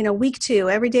 week 2,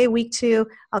 every day, week 2,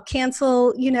 I'll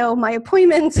cancel, my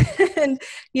appointments and,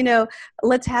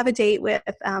 let's have a date with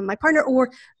my partner. Or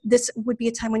this would be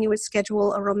a time when you would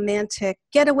schedule a romantic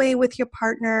getaway with your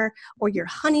partner or your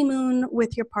honeymoon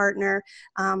with your partner,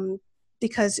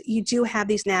 because you do have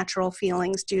these natural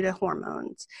feelings due to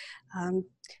hormones.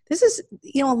 This is,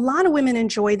 a lot of women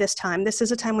enjoy this time. This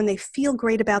is a time when they feel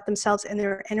great about themselves and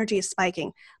their energy is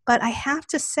spiking. But I have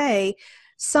to say,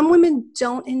 some women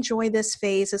don't enjoy this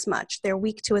phase as much, their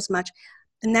week 2 as much,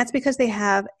 and that's because they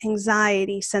have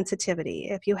anxiety sensitivity.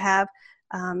 If you have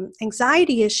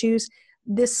anxiety issues,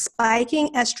 this spiking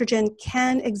estrogen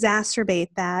can exacerbate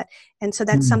that, and so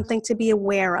that's something to be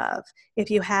aware of.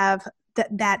 If you have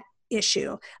that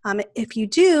issue. If you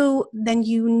do, then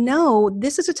you know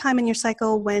this is a time in your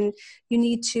cycle when you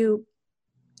need to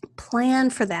plan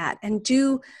for that and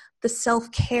do the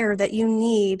self-care that you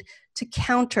need to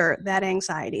counter that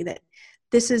anxiety. That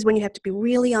this is when you have to be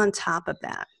really on top of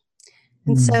that.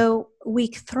 And so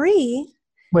week 3.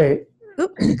 Wait. Go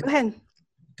ahead.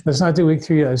 Let's not do week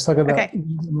 3. Let's talk about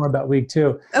more about week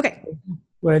 2. Okay.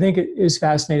 What I think is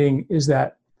fascinating is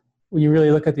that when you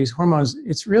really look at these hormones,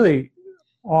 it's really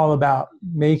all about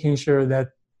making sure that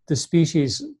the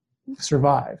species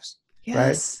survives.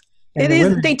 Yes. Right? It is.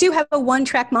 Women, they do have a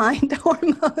one-track mind,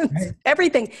 hormones. Right. Every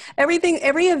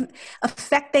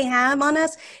effect they have on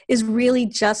us is really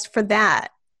just for that.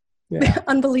 Yeah.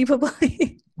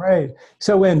 Unbelievably. Right.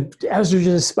 So when estrogen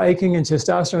is spiking and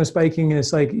testosterone is spiking, and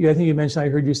it's like, I think you mentioned, I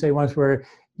heard you say once, where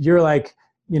you're like,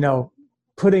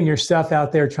 putting your stuff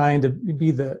out there, trying to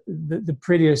be the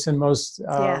prettiest and most,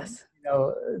 yes.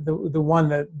 The one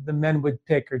that the men would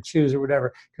pick or choose or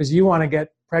whatever, because you want to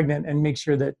get pregnant and make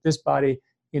sure that this body,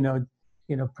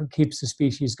 keeps the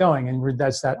species going. And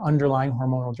that's that underlying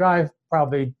hormonal drive,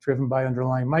 probably driven by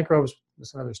underlying microbes.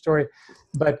 That's another story.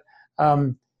 But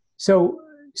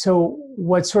so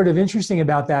what's sort of interesting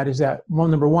about that is that, well,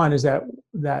 number one is that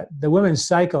the women's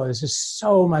cycle is just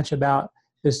so much about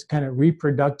this kind of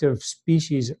reproductive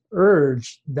species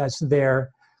urge that's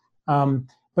there.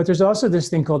 But there's also this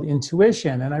thing called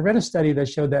intuition. And I read a study that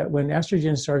showed that when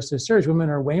estrogen starts to surge, women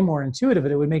are way more intuitive.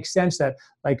 And it would make sense that,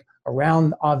 like,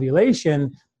 around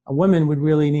ovulation, a woman would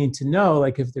really need to know,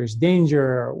 like, if there's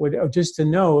danger, or just to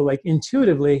know, like,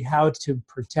 intuitively how to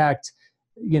protect,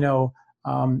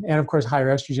 and of course, higher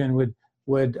estrogen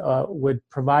would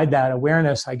provide that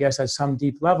awareness, I guess, at some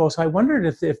deep level. So I wondered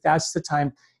if that's the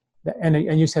time,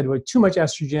 and you said, well, too much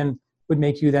estrogen would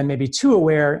make you then maybe too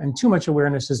aware, and too much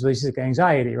awareness is basic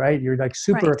anxiety, right? You're like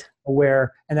super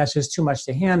aware, and that's just too much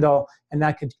to handle. And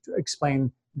that could explain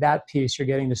that piece. You're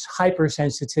getting this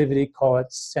hypersensitivity, call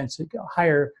it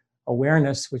higher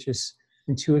awareness, which is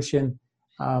intuition,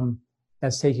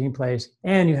 that's taking place.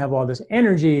 And you have all this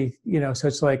energy, so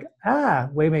it's like,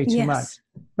 way too much.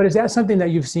 But is that something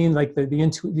that you've seen, like the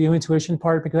intuition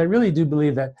part? Because I really do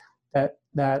believe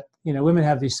that women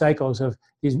have these cycles of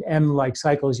these M-like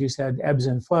cycles, you said, ebbs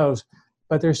and flows,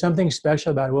 but there's something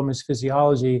special about a woman's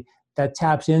physiology that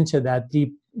taps into that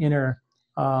deep inner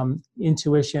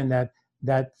intuition,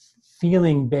 that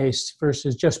feeling-based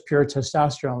versus just pure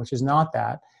testosterone, which is not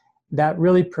that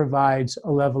really provides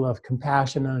a level of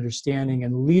compassion and understanding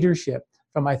and leadership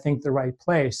from, I think, the right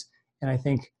place. And I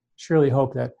think, surely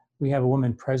hope that we have a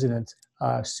woman president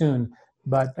soon.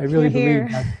 But I really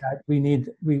believe that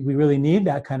we really need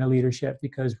that kind of leadership,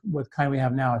 because what kind we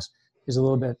have now is a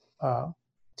little bit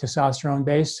testosterone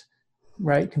based,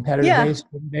 right? Competitive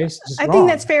based. I think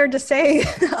that's fair to say.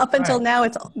 Up until now,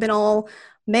 it's been all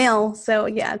male. So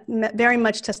yeah, very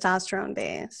much testosterone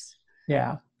based.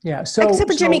 Yeah. So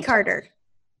except for Jimmy Carter.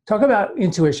 Talk about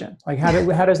intuition. Like how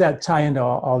does that tie into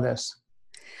all this?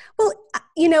 Well,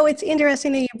 it's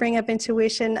interesting that you bring up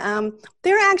intuition.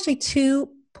 There are actually 2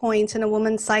 points in a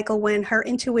woman's cycle when her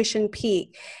intuition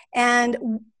peak, and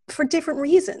for different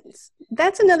reasons.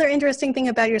 That's another interesting thing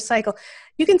about your cycle.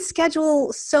 You can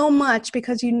schedule so much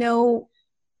because you know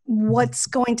what's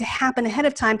going to happen ahead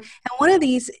of time. And one of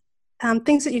these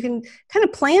things that you can kind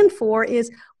of plan for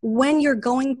is when you're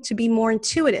going to be more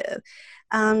intuitive.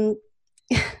 And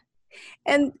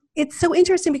it's so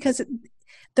interesting because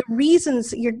the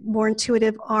reasons you're more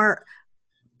intuitive are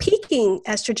peaking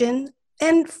estrogen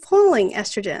and falling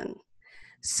estrogen.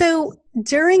 So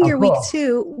during your week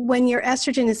 2, when your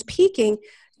estrogen is peaking,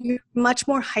 you're much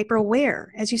more hyper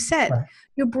aware. As you said,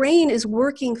 your brain is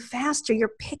working faster,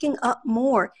 you're picking up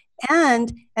more.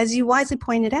 And as you wisely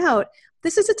pointed out,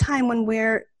 this is a time when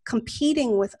we're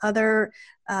competing with other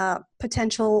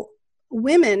potential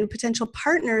women, potential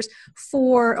partners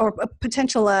or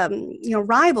potential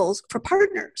rivals for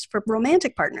partners, for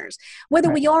romantic partners.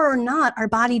 Whether we are or not, our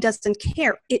body doesn't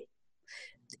care. It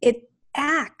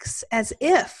acts as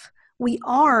if we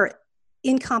are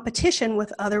in competition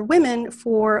with other women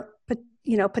for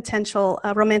potential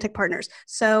romantic partners.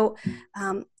 So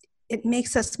it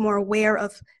makes us more aware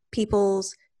of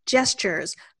people's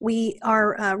gestures.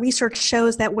 Our research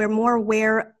shows that we're more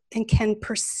aware and can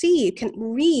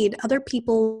read other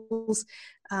people's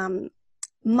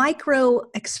micro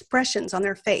expressions on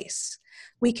their face.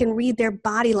 We can read their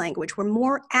body language. We're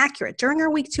more accurate. During our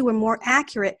week 2, we're more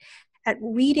accurate at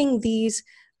reading these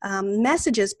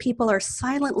messages people are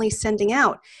silently sending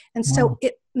out. And so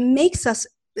it makes us,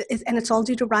 and it's all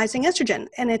due to rising estrogen.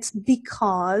 And it's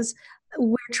because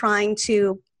we're trying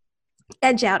to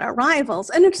edge out our rivals.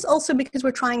 And it's also because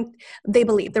they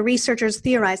believe, the researchers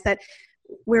theorize that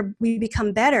we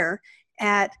become better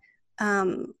at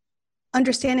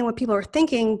understanding what people are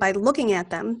thinking by looking at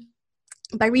them,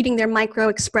 by reading their micro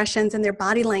expressions and their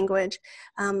body language.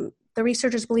 The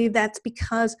researchers believe that's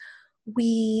because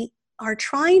we are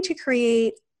trying to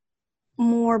create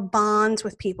more bonds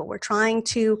with people. We're trying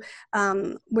to,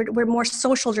 we're more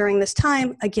social during this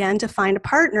time, again, to find a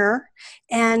partner.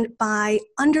 And by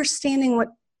understanding what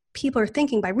people are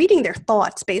thinking, by reading their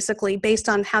thoughts, basically, based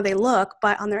on how they look,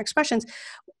 but on their expressions,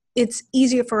 it's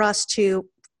easier for us to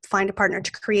find a partner,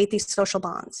 to create these social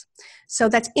bonds. So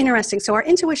that's interesting. So our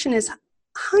intuition is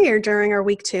higher during our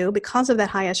week 2 because of that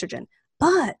high estrogen.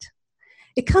 But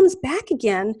it comes back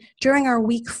again during our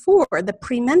week 4, the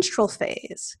premenstrual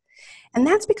phase. And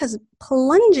that's because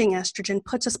plunging estrogen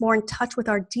puts us more in touch with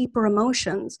our deeper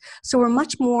emotions. So we're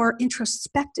much more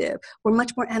introspective, we're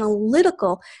much more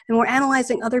analytical, and we're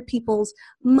analyzing other people's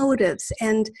motives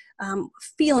and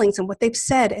feelings and what they've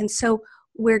said. And so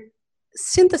we're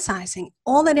synthesizing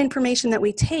all that information that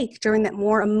we take during that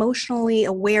more emotionally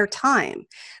aware time.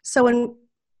 So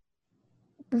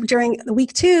during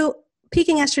week 2,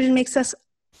 peaking estrogen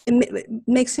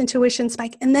makes intuition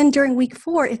spike. And then during week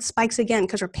 4, it spikes again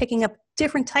because we're picking up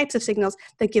different types of signals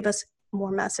that give us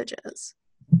more messages.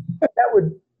 That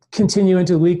would continue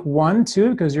into week 1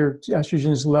 too, because your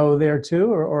estrogen is low there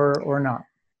too, or not?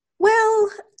 Well,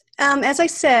 as I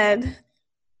said,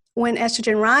 when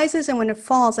estrogen rises and when it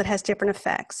falls, it has different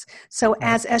effects. So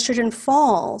as estrogen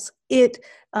falls, it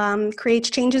creates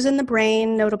changes in the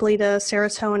brain, notably the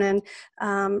serotonin,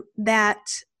 that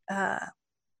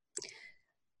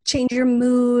change your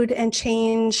mood and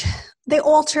they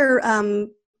alter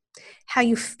how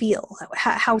you feel,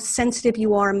 how sensitive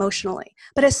you are emotionally.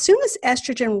 But as soon as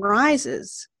estrogen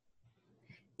rises,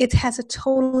 it has a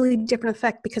totally different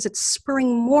effect because it's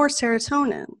spurring more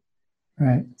serotonin.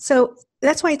 Right. So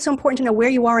that's why it's so important to know where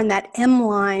you are in that M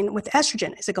line with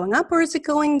estrogen. Is it going up or is it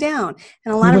going down?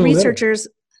 And a lot of researchers,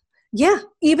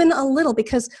 even a little,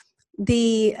 because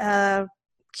the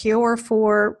cure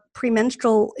for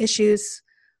premenstrual issues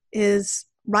is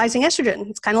rising estrogen.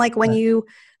 It's kind of like when you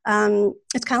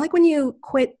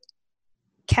quit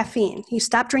caffeine. You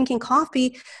stop drinking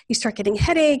coffee, you start getting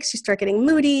headaches, you start getting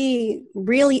moody,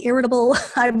 really irritable.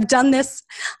 I've done this.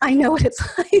 I know what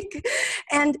it's like.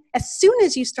 And as soon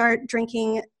as you start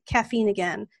drinking caffeine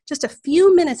again, just a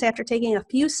few minutes after taking a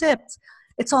few sips,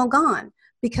 it's all gone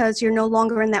because you're no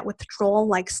longer in that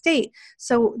withdrawal-like state.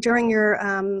 So during your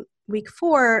week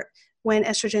 4, when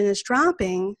estrogen is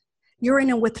dropping, you're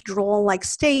in a withdrawal-like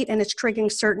state and it's triggering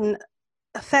certain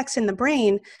effects in the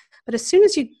brain. But as soon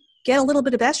as you get a little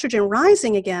bit of estrogen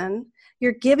rising again,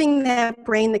 you're giving that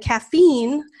brain the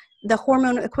caffeine, the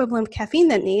hormone equivalent of caffeine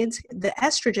that needs, the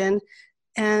estrogen,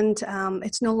 and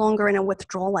it's no longer in a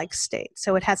withdrawal-like state.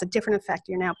 So it has a different effect.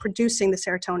 You're now producing the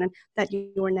serotonin that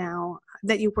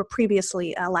you were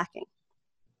previously lacking.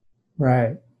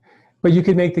 Right. But you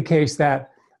could make the case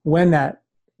that when that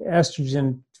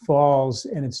estrogen falls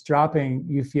and it's dropping,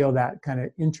 you feel that kind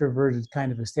of introverted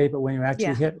kind of a state. But when you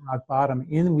actually hit rock bottom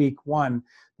in week 1,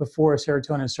 before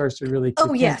serotonin starts to really kick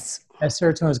in, that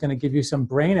serotonin is going to give you some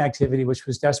brain activity, which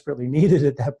was desperately needed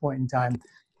at that point in time,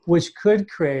 which could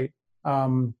create, a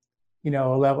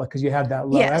level, because you have that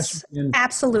low estrogen.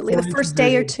 Absolutely. The first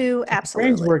day or two,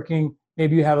 absolutely. If the brain's working,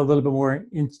 maybe you have a little bit more,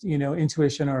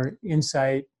 intuition or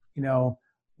insight,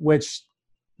 which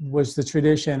was the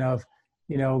tradition of,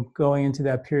 going into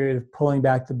that period of pulling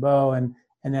back the bow and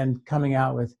then coming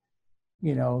out with,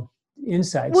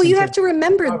 insights. Well, you have to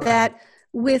remember that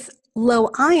with low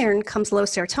iron comes low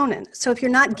serotonin. So if you're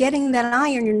not getting that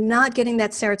iron, you're not getting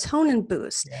that serotonin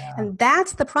boost. Yeah. And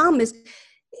that's the problem is,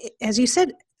 as you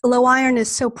said, low iron is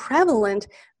so prevalent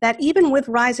that even with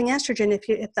rising estrogen,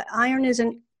 if the iron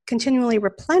isn't continually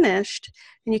replenished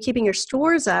and you're keeping your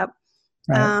stores up,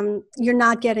 you're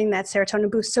not getting that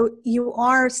serotonin boost. So you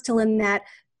are still in that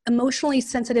emotionally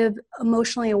sensitive,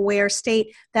 emotionally aware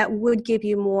state that would give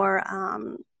you more,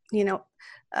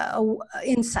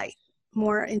 insight,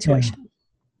 more intuition.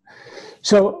 Yeah.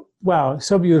 So, wow,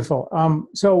 so beautiful.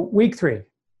 So week 3,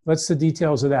 what's the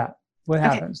details of that? What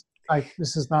happens? Like,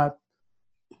 this is not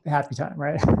a happy time,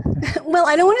 right? Well,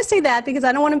 I don't want to say that because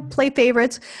I don't want to play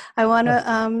favorites. I want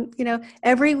to,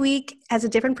 every week has a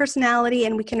different personality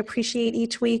and we can appreciate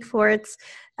each week for its,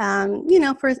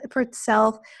 for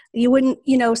itself. You wouldn't,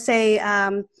 say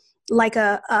like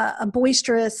a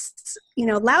boisterous,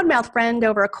 loudmouth friend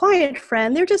over a quiet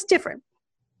friend. They're just different.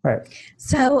 Right.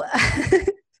 So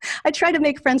I try to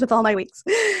make friends with all my weeks.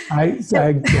 I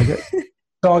get it.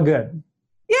 It's all good.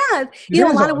 Yeah, It a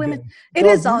is lot all of women, good. it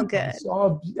is all good. It's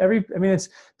all I mean,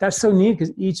 that's so neat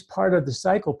because each part of the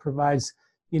cycle provides,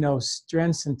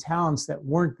 strengths and talents that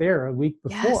weren't there a week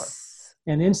before, Yes.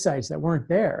 and insights that weren't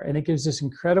there, and it gives this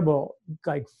incredible,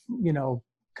 like,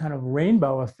 kind of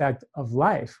rainbow effect of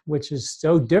life, which is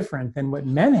so different than what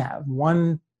men have.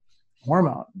 One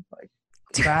hormone, like,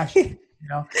 crashing.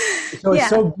 So it's Yeah.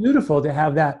 so beautiful to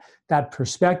have that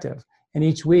perspective. And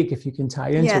each week, if you can tie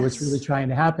into what's really Yes. trying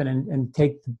to happen and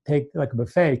take like a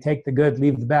buffet, take the good,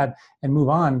 leave the bad, and move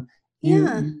on,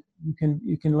 Yeah.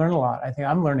 you can learn a lot. I think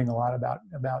I'm learning a lot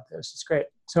about this. It's great.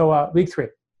 So week 3.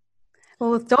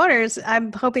 Well, with daughters,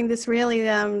 I'm hoping this really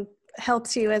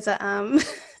helps you as a,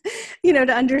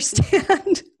 to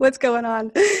understand what's going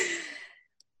on.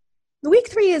 Week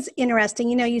 3 is interesting.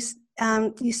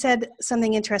 You said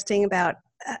something interesting about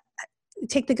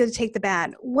take the good, take the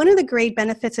bad. One of the great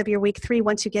benefits of your week 3,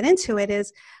 once you get into it,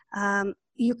 is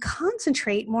you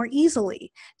concentrate more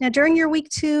easily. Now, during your week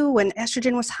 2, when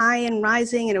estrogen was high and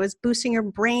rising and it was boosting your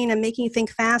brain and making you think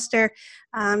faster,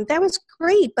 that was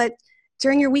great. But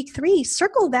during your week 3,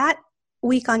 circle that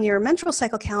week on your menstrual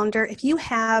cycle calendar if you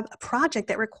have a project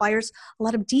that requires a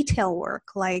lot of detail work,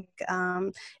 like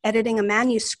editing a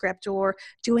manuscript or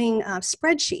doing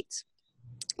spreadsheets,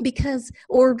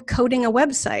 or coding a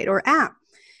website or app.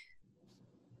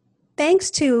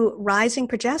 Thanks to rising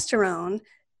progesterone,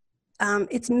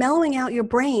 it's mellowing out your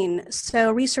brain.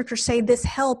 So researchers say this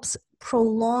helps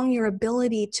prolong your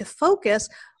ability to focus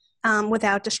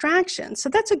without distraction. So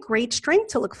that's a great strength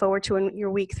to look forward to in your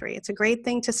week 3. It's a great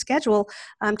thing to schedule,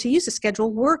 to use to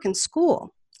schedule work and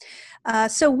school.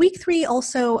 So week 3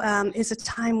 also is a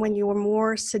time when you are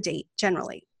more sedate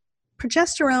generally.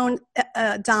 Progesterone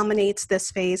dominates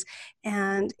this phase,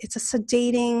 and it's a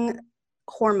sedating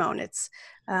hormone. It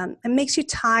makes you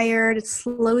tired, it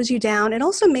slows you down, it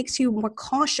also makes you more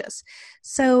cautious.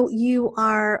 So you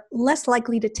are less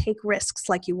likely to take risks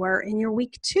like you were in your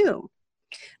week 2.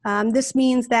 This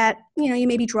means that, you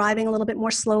may be driving a little bit more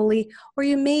slowly, or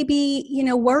you may be,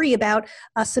 worry about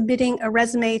submitting a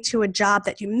resume to a job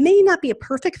that you may not be a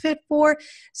perfect fit for.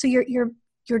 So your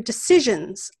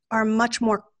decisions are much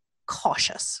more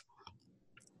cautious.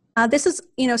 This is,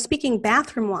 speaking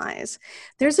bathroom-wise,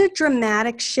 there's a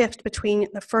dramatic shift between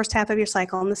the first half of your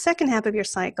cycle and the second half of your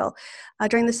cycle.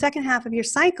 During the second half of your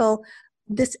cycle,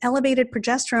 this elevated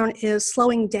progesterone is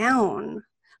slowing down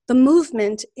the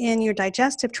movement in your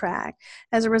digestive tract.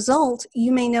 As a result,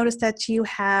 you may notice that you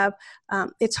have,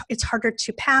 it's harder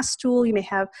to pass stool, you may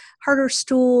have harder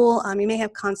stool, you may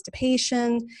have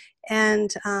constipation,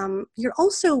 and you're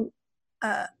also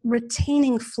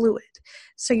retaining fluid.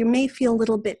 So you may feel a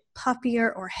little bit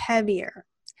puffier or heavier.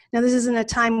 Now, this isn't a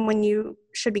time when you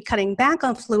should be cutting back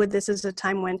on fluid. This is a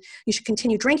time when you should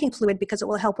continue drinking fluid because it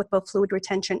will help with both fluid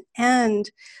retention and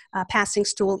passing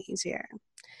stool easier.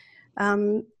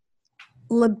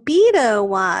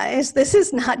 Libido-wise, this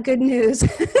is not good news,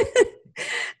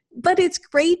 but it's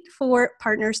great for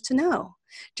partners to know.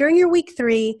 During your week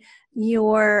 3,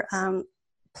 your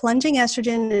plunging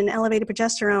estrogen and elevated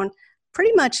progesterone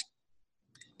pretty much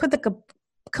put the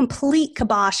complete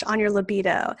kibosh on your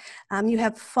libido. You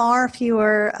have far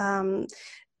fewer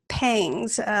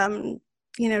pangs, a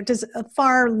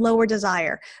far lower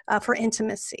desire for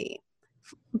intimacy.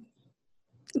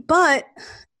 But,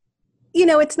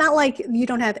 it's not like you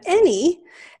don't have any.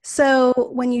 So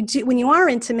when you are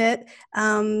intimate,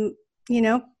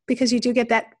 because you do get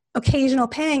that occasional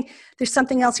pang, there's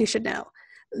something else you should know.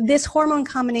 This hormone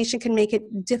combination can make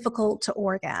it difficult to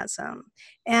orgasm.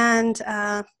 And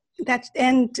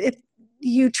if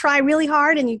you try really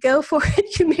hard and you go for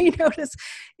it, you may notice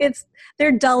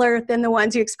they're duller than the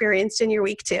ones you experienced in your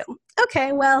week 2.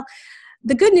 Okay, well,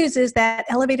 the good news is that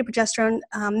elevated progesterone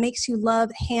makes you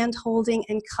love hand holding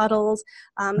and cuddles.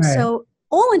 Right. So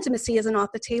all intimacy isn't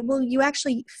off the table. You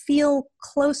actually feel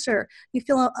closer. You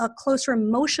feel a closer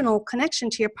emotional connection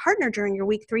to your partner during your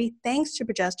week 3 thanks to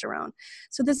progesterone.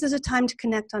 So this is a time to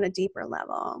connect on a deeper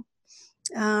level.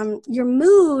 Your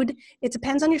mood, it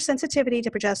depends on your sensitivity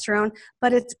to progesterone,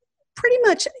 but it's pretty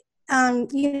much,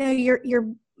 you're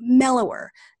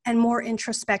mellower and more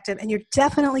introspective, and you're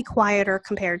definitely quieter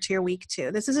compared to your week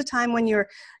 2. This is a time when you're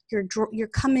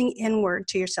coming inward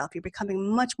to yourself. You're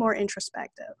becoming much more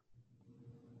introspective.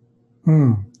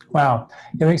 Wow.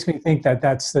 It makes me think that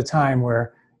that's the time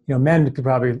where, men could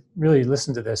probably really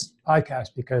listen to this podcast,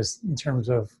 because in terms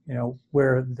of,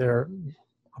 where their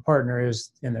partner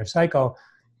is in their cycle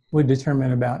would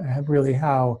determine about really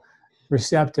how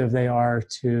receptive they are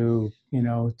to,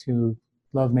 to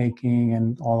lovemaking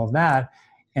and all of that.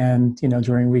 And,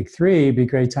 during week 3, it'd be a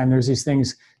great time. There's these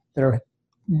things that are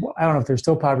I don't know if they're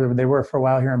still popular, but they were for a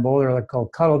while here in Boulder, like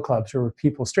called cuddle clubs, where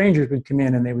strangers would come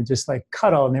in and they would just like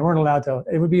cuddle, and they weren't allowed to,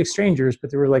 it would be strangers,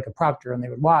 but they were like a proctor and they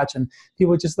would watch, and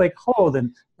people would just like hold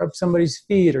and rub somebody's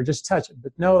feet or just touch it,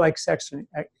 but no like sex,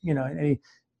 any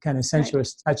kind of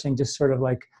sensuous touching, just sort of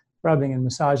like rubbing and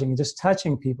massaging and just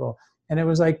touching people. And it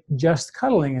was like just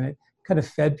cuddling, and it kind of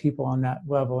fed people on that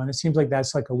level. And it seems like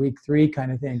that's like a week 3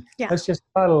 kind of thing. Yeah. Let's just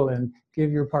cuddle and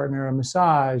give your partner a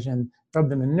massage and rub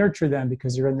them and nurture them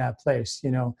because you're in that place,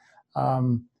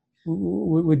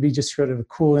 would be just sort of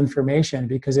cool information,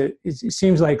 because it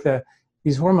seems like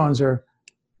these hormones are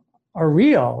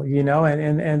real,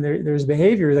 and there's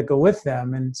behavior that go with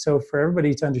them. And so for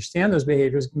everybody to understand those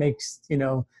behaviors makes,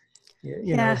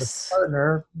 Yes.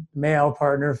 the male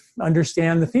partner,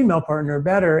 understand the female partner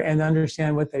better and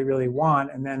understand what they really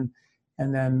want. And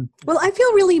then. Well, I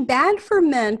feel really bad for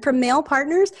male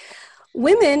partners.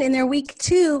 Women in their week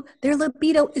 2, their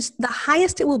libido is the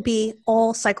highest it will be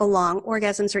all cycle long.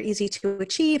 Orgasms are easy to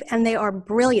achieve, and they are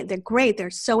brilliant. They're great. They're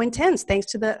so intense thanks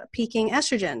to the peaking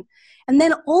estrogen. And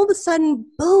then all of a sudden,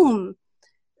 boom,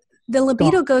 the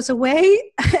libido goes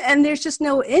away and there's just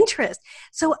no interest.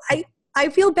 So I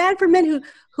feel bad for men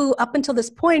who up until this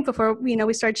point, before we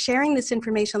started sharing this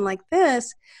information like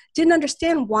this, didn't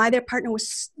understand why their partner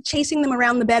was chasing them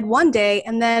around the bed one day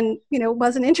and then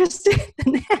wasn't interested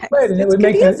the next. Right, and it would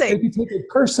make you take it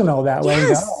personal that way.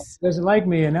 Yes. And go, she doesn't like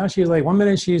me, and now she's like, one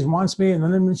minute she wants me, and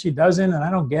then the minute she doesn't, and I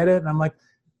don't get it. And I'm like,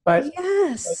 but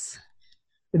yes,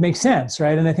 it makes sense,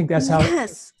 right? And I think that's how it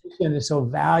is so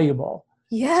valuable.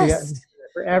 Yes,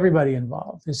 for everybody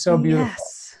involved. It's so beautiful.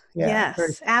 Yes. Yeah,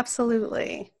 yes,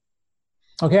 absolutely.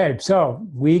 Okay, so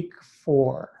week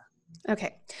 4.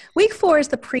 Okay. Week 4 is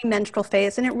the premenstrual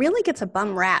phase, and it really gets a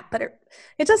bum rap, but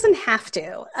it doesn't have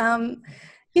to.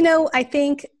 I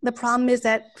think the problem is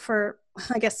that for,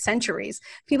 centuries,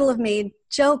 people have made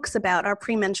jokes about our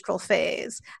premenstrual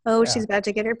phase. Oh, she's about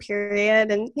to get her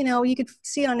period. And, you could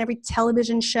see it on every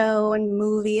television show and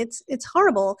movie. It's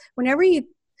horrible. Whenever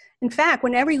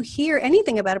you hear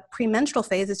anything about a premenstrual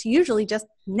phase, it's usually just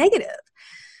negative.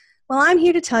 Well, I'm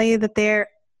here to tell you that there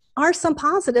are some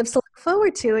positives to look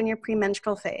forward to in your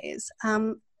premenstrual phase.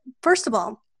 First of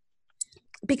all,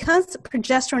 because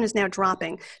progesterone is now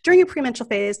dropping, during your premenstrual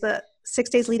phase, the 6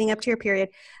 days leading up to your period,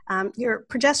 your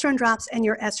progesterone drops and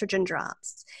your estrogen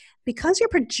drops. Because your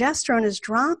progesterone is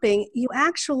dropping, you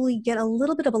actually get a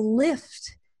little bit of a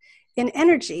lift in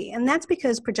energy, and that's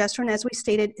because progesterone, as we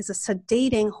stated, is a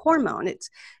sedating hormone.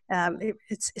 It's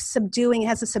subduing. It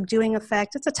has a subduing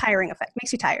effect. It's a tiring effect.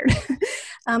 Makes you tired.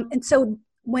 And so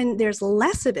when there's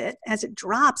less of it, as it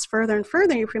drops further and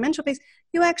further in your premenstrual phase,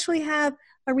 you actually have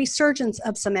a resurgence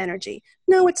of some energy.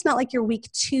 No, it's not like your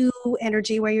week 2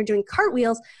 energy where you're doing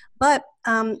cartwheels, but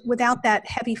without that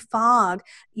heavy fog,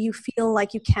 you feel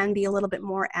like you can be a little bit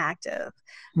more active.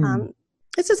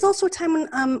 This is also a time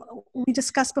when we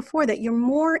discussed before that you're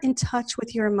more in touch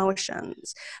with your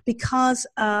emotions because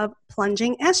of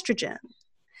plunging estrogen.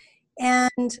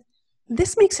 And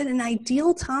this makes it an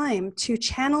ideal time to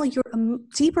channel your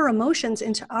deeper emotions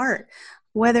into art,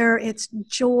 whether it's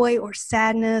joy or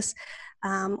sadness,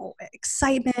 or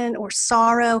excitement or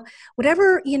sorrow,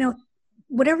 whatever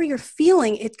you're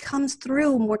feeling, it comes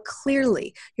through more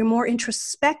clearly. You're more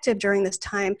introspective during this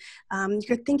time.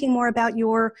 You're thinking more about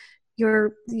your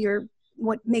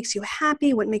what makes you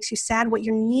happy, what makes you sad, what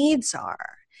your needs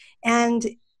are. And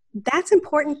that's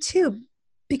important too,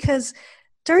 because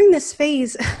during this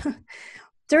phase,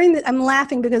 I'm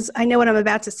laughing because I know what I'm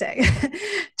about to say.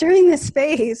 During this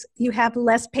phase, you have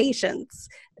less patience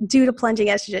due to plunging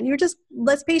estrogen. You're just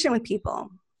less patient with people.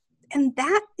 And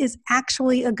that is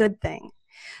actually a good thing,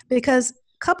 because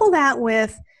couple that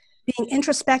with being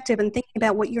introspective and thinking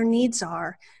about what your needs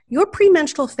are. Your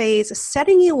premenstrual phase is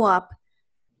setting you up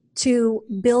to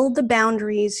build the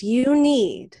boundaries you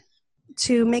need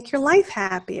to make your life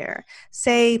happier.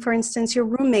 Say, for instance, your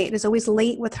roommate is always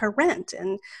late with her rent,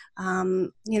 and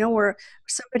or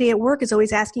somebody at work is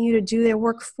always asking you to do their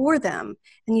work for them,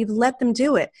 and you've let them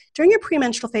do it. During your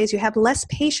premenstrual phase, you have less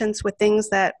patience with things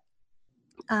that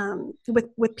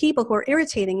with people who are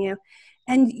irritating you,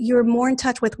 and you're more in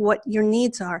touch with what your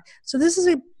needs are. So this is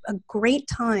a great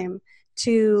time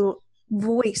to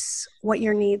voice what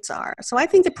your needs are. So I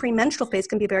think the premenstrual phase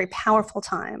can be a very powerful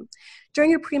time.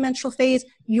 During your premenstrual phase,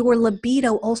 your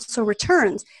libido also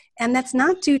returns, and that's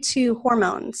not due to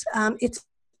hormones. It's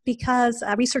because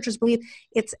researchers believe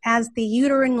it's as the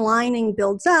uterine lining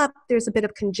builds up, there's a bit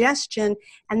of congestion,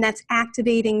 and that's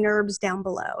activating nerves down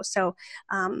below. So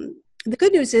the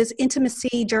good news is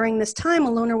intimacy during this time,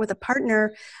 alone or with a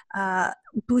partner,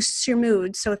 boosts your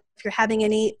mood. So if you're having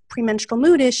any premenstrual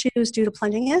mood issues due to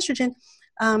plunging estrogen,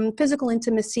 physical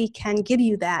intimacy can give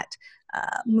you that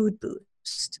mood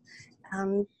boost.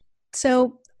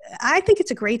 So I think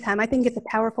it's a great time. I think it's a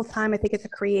powerful time. I think it's a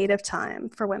creative time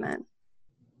for women.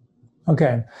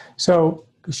 Okay. So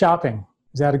shopping,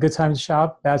 is that a good time to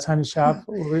shop? Bad time to shop?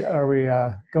 Are we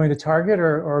going to Target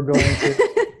or going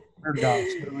to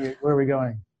where are we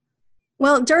going?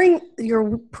 Well, during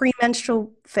your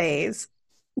premenstrual phase,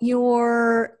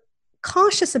 you're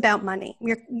cautious about money.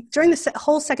 During the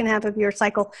whole second half of your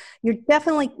cycle, you're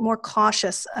definitely more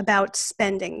cautious about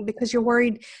spending because you're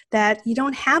worried that you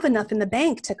don't have enough in the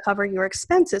bank to cover your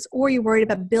expenses, or you're worried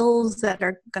about bills that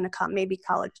are going to come, maybe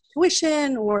college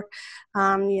tuition or,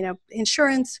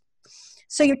 insurance.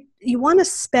 So you want to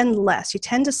spend less. You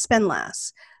tend to spend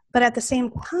less, but at the same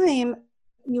time,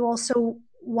 you also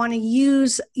want to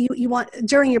use, you want,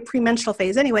 during your premenstrual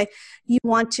phase anyway, you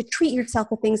want to treat yourself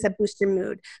with things that boost your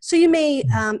mood. So you may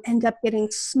end up getting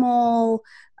small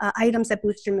items that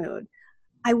boost your mood.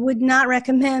 I would not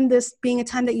recommend this being a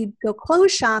time that you go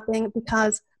clothes shopping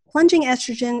because plunging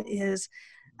estrogen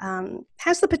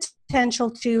has the potential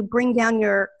to bring down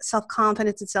your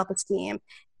self-confidence and self-esteem.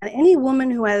 And any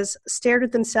woman who has stared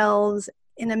at themselves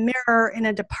in a mirror in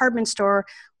a department store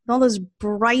with all those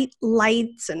bright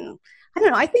lights and I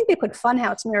don't know, I think they put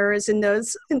funhouse mirrors in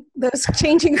those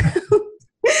changing rooms.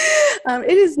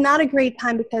 It is not a great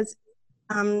time because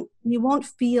you won't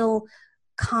feel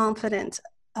confident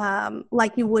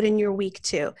like you would in your week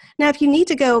 2. Now, if you need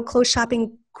to go clothes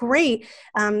shopping, great.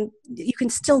 You can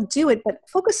still do it, but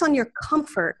focus on your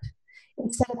comfort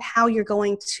instead of how you're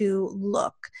going to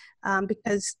look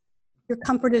because your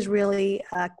comfort is really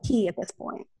key at this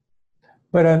point.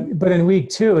 But in week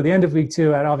 2, at the end of week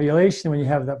 2, at ovulation, when you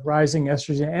have the rising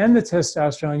estrogen and the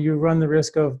testosterone, you run the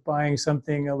risk of buying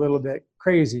something a little bit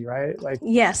crazy, right?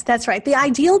 Yes, that's right. The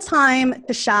ideal time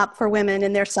to shop for women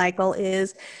in their cycle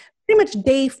is pretty much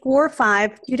day 4 or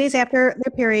 5, a few days after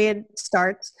their period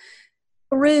starts,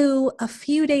 through a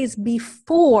few days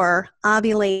before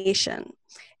ovulation.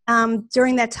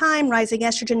 During that time, rising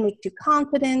estrogen makes you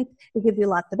confident. It gives you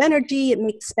lots of energy. It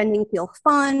makes spending feel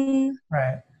fun.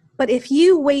 Right. But if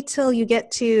you wait till you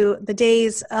get to the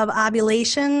days of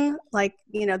ovulation, like,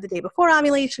 the day before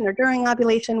ovulation or during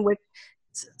ovulation, which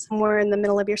is somewhere in the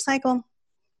middle of your cycle,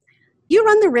 you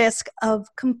run the risk of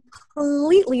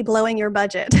completely blowing your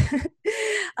budget.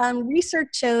 Research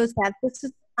shows that this is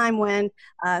the time when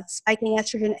spiking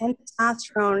estrogen and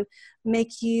testosterone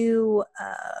make you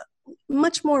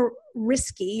much more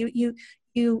risky.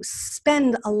 You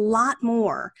spend a lot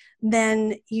more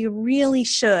than you really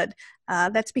should.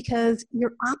 That's because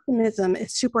your optimism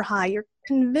is super high. You're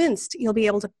convinced you'll be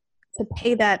able to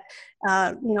pay that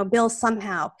bill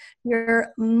somehow.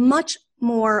 You're much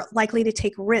more likely to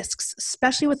take risks,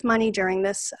 especially with money during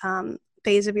this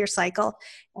phase of your cycle.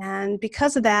 And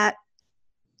because of that,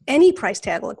 any price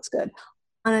tag looks good.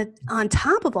 On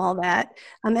top of all that,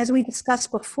 as we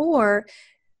discussed before,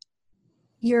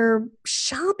 you're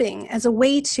shopping as a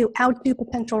way to outdo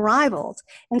potential rivals.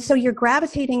 And so you're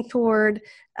gravitating toward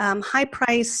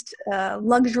high-priced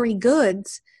luxury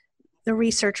goods, the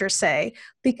researchers say,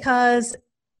 because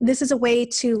this is a way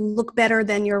to look better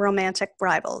than your romantic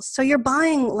rivals. So you're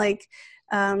buying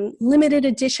limited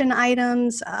edition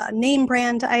items, name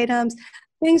brand items,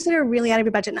 things that are really out of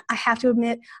your budget. And I have to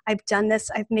admit, I've done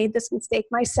this. I've made this mistake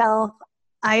myself.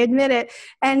 I admit it.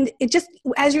 And it just,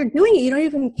 as you're doing it, you don't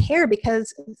even care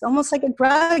because it's almost like a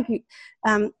drug.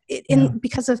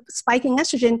 Because of spiking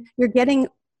estrogen, you're getting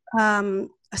a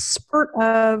spurt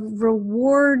of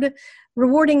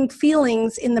rewarding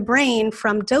feelings in the brain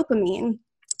from dopamine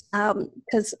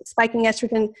because spiking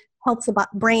estrogen helps the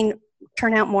brain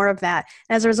turn out more of that.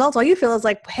 And as a result, all you feel is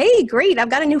like, hey, great, I've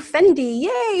got a new Fendi.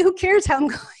 Yay, who cares how I'm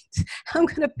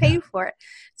going to pay for it?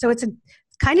 So it's a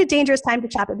kind of dangerous time to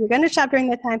shop. If you're going to shop during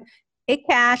that time, take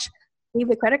cash, leave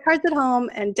the credit cards at home,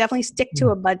 and definitely stick to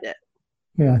a budget.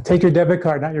 Yeah, take your debit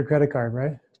card, not your credit card,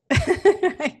 right?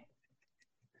 Right.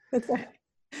 That's right.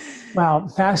 Wow,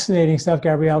 fascinating stuff,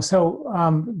 Gabrielle.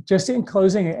 So just in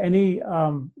closing,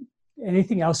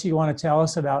 anything else you want to tell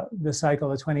us about the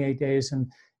cycle of 28 days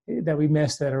and that we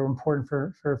missed that are important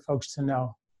for folks to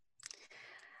know?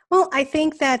 Well, I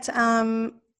think that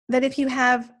that if you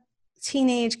have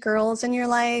teenage girls in your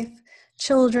life,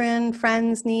 children,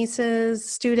 friends, nieces,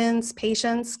 students,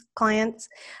 patients, clients,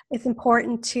 it's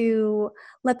important to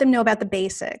let them know about the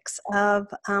basics of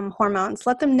hormones.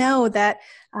 Let them know that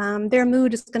their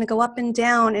mood is going to go up and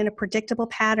down in a predictable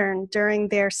pattern during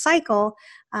their cycle.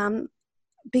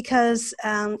 because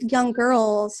young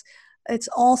girls, it's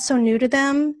all so new to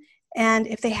them. And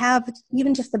if they have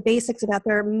even just the basics about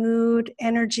their mood,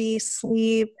 energy,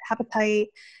 sleep, appetite,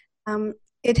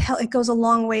 it goes a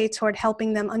long way toward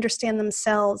helping them understand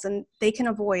themselves, and they can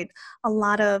avoid a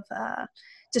lot of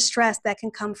distress that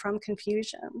can come from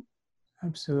confusion.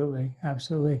 Absolutely,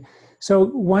 absolutely. So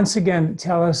once again,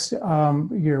 tell us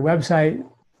your website,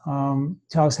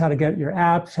 tell us how to get your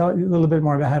app, tell a little bit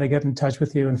more about how to get in touch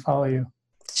with you and follow you.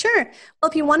 Sure.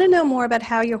 Well, if you want to know more about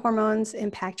how your hormones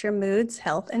impact your moods,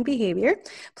 health, and behavior,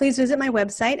 please visit my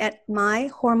website at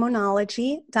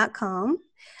myhormonology.com.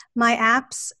 My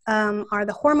apps are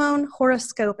the Hormone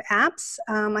Horoscope apps.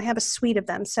 I have a suite of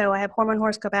them. So I have Hormone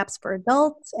Horoscope apps for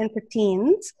adults and for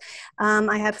teens.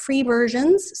 I have free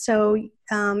versions, so you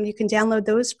can download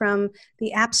those from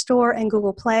the App Store and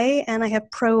Google Play. And I have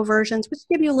pro versions, which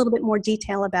give you a little bit more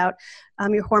detail about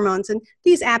your hormones. And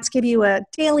these apps give you a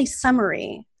daily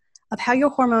summary of how your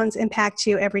hormones impact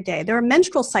you every day. There are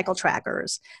menstrual cycle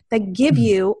trackers that give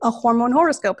you a hormone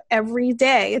horoscope every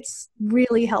day. It's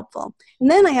really helpful.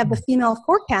 And then I have the Female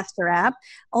Forecaster app,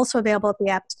 also available at the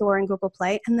App Store and Google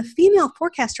Play. And the Female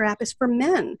Forecaster app is for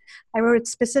men. I wrote it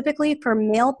specifically for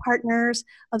male partners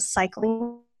of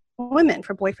cycling women,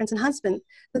 for boyfriends and husbands,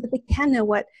 so that they can know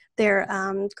what their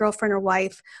girlfriend or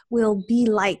wife will be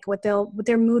like, what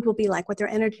their mood will be like, what their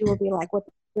energy will be like, what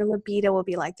their libido will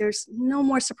be like. There's no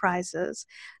more surprises.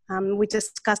 We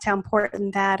discussed how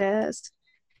important that is.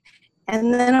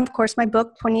 And then, of course, my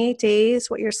book, 28 Days,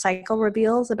 What Your Cycle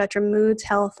Reveals About Your Moods,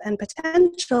 Health, and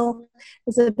Potential,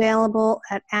 is available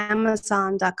at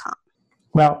Amazon.com.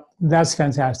 Well, that's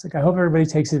fantastic. I hope everybody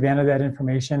takes advantage of that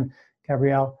information.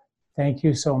 Gabrielle, thank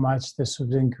you so much. This has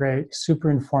been great,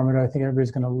 super informative. I think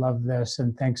everybody's going to love this.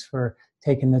 And thanks for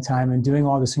taking the time and doing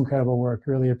all this incredible work.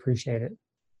 Really appreciate it.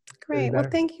 Great. Well,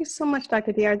 thank you so much,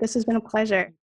 Dr. Diar. This has been a pleasure.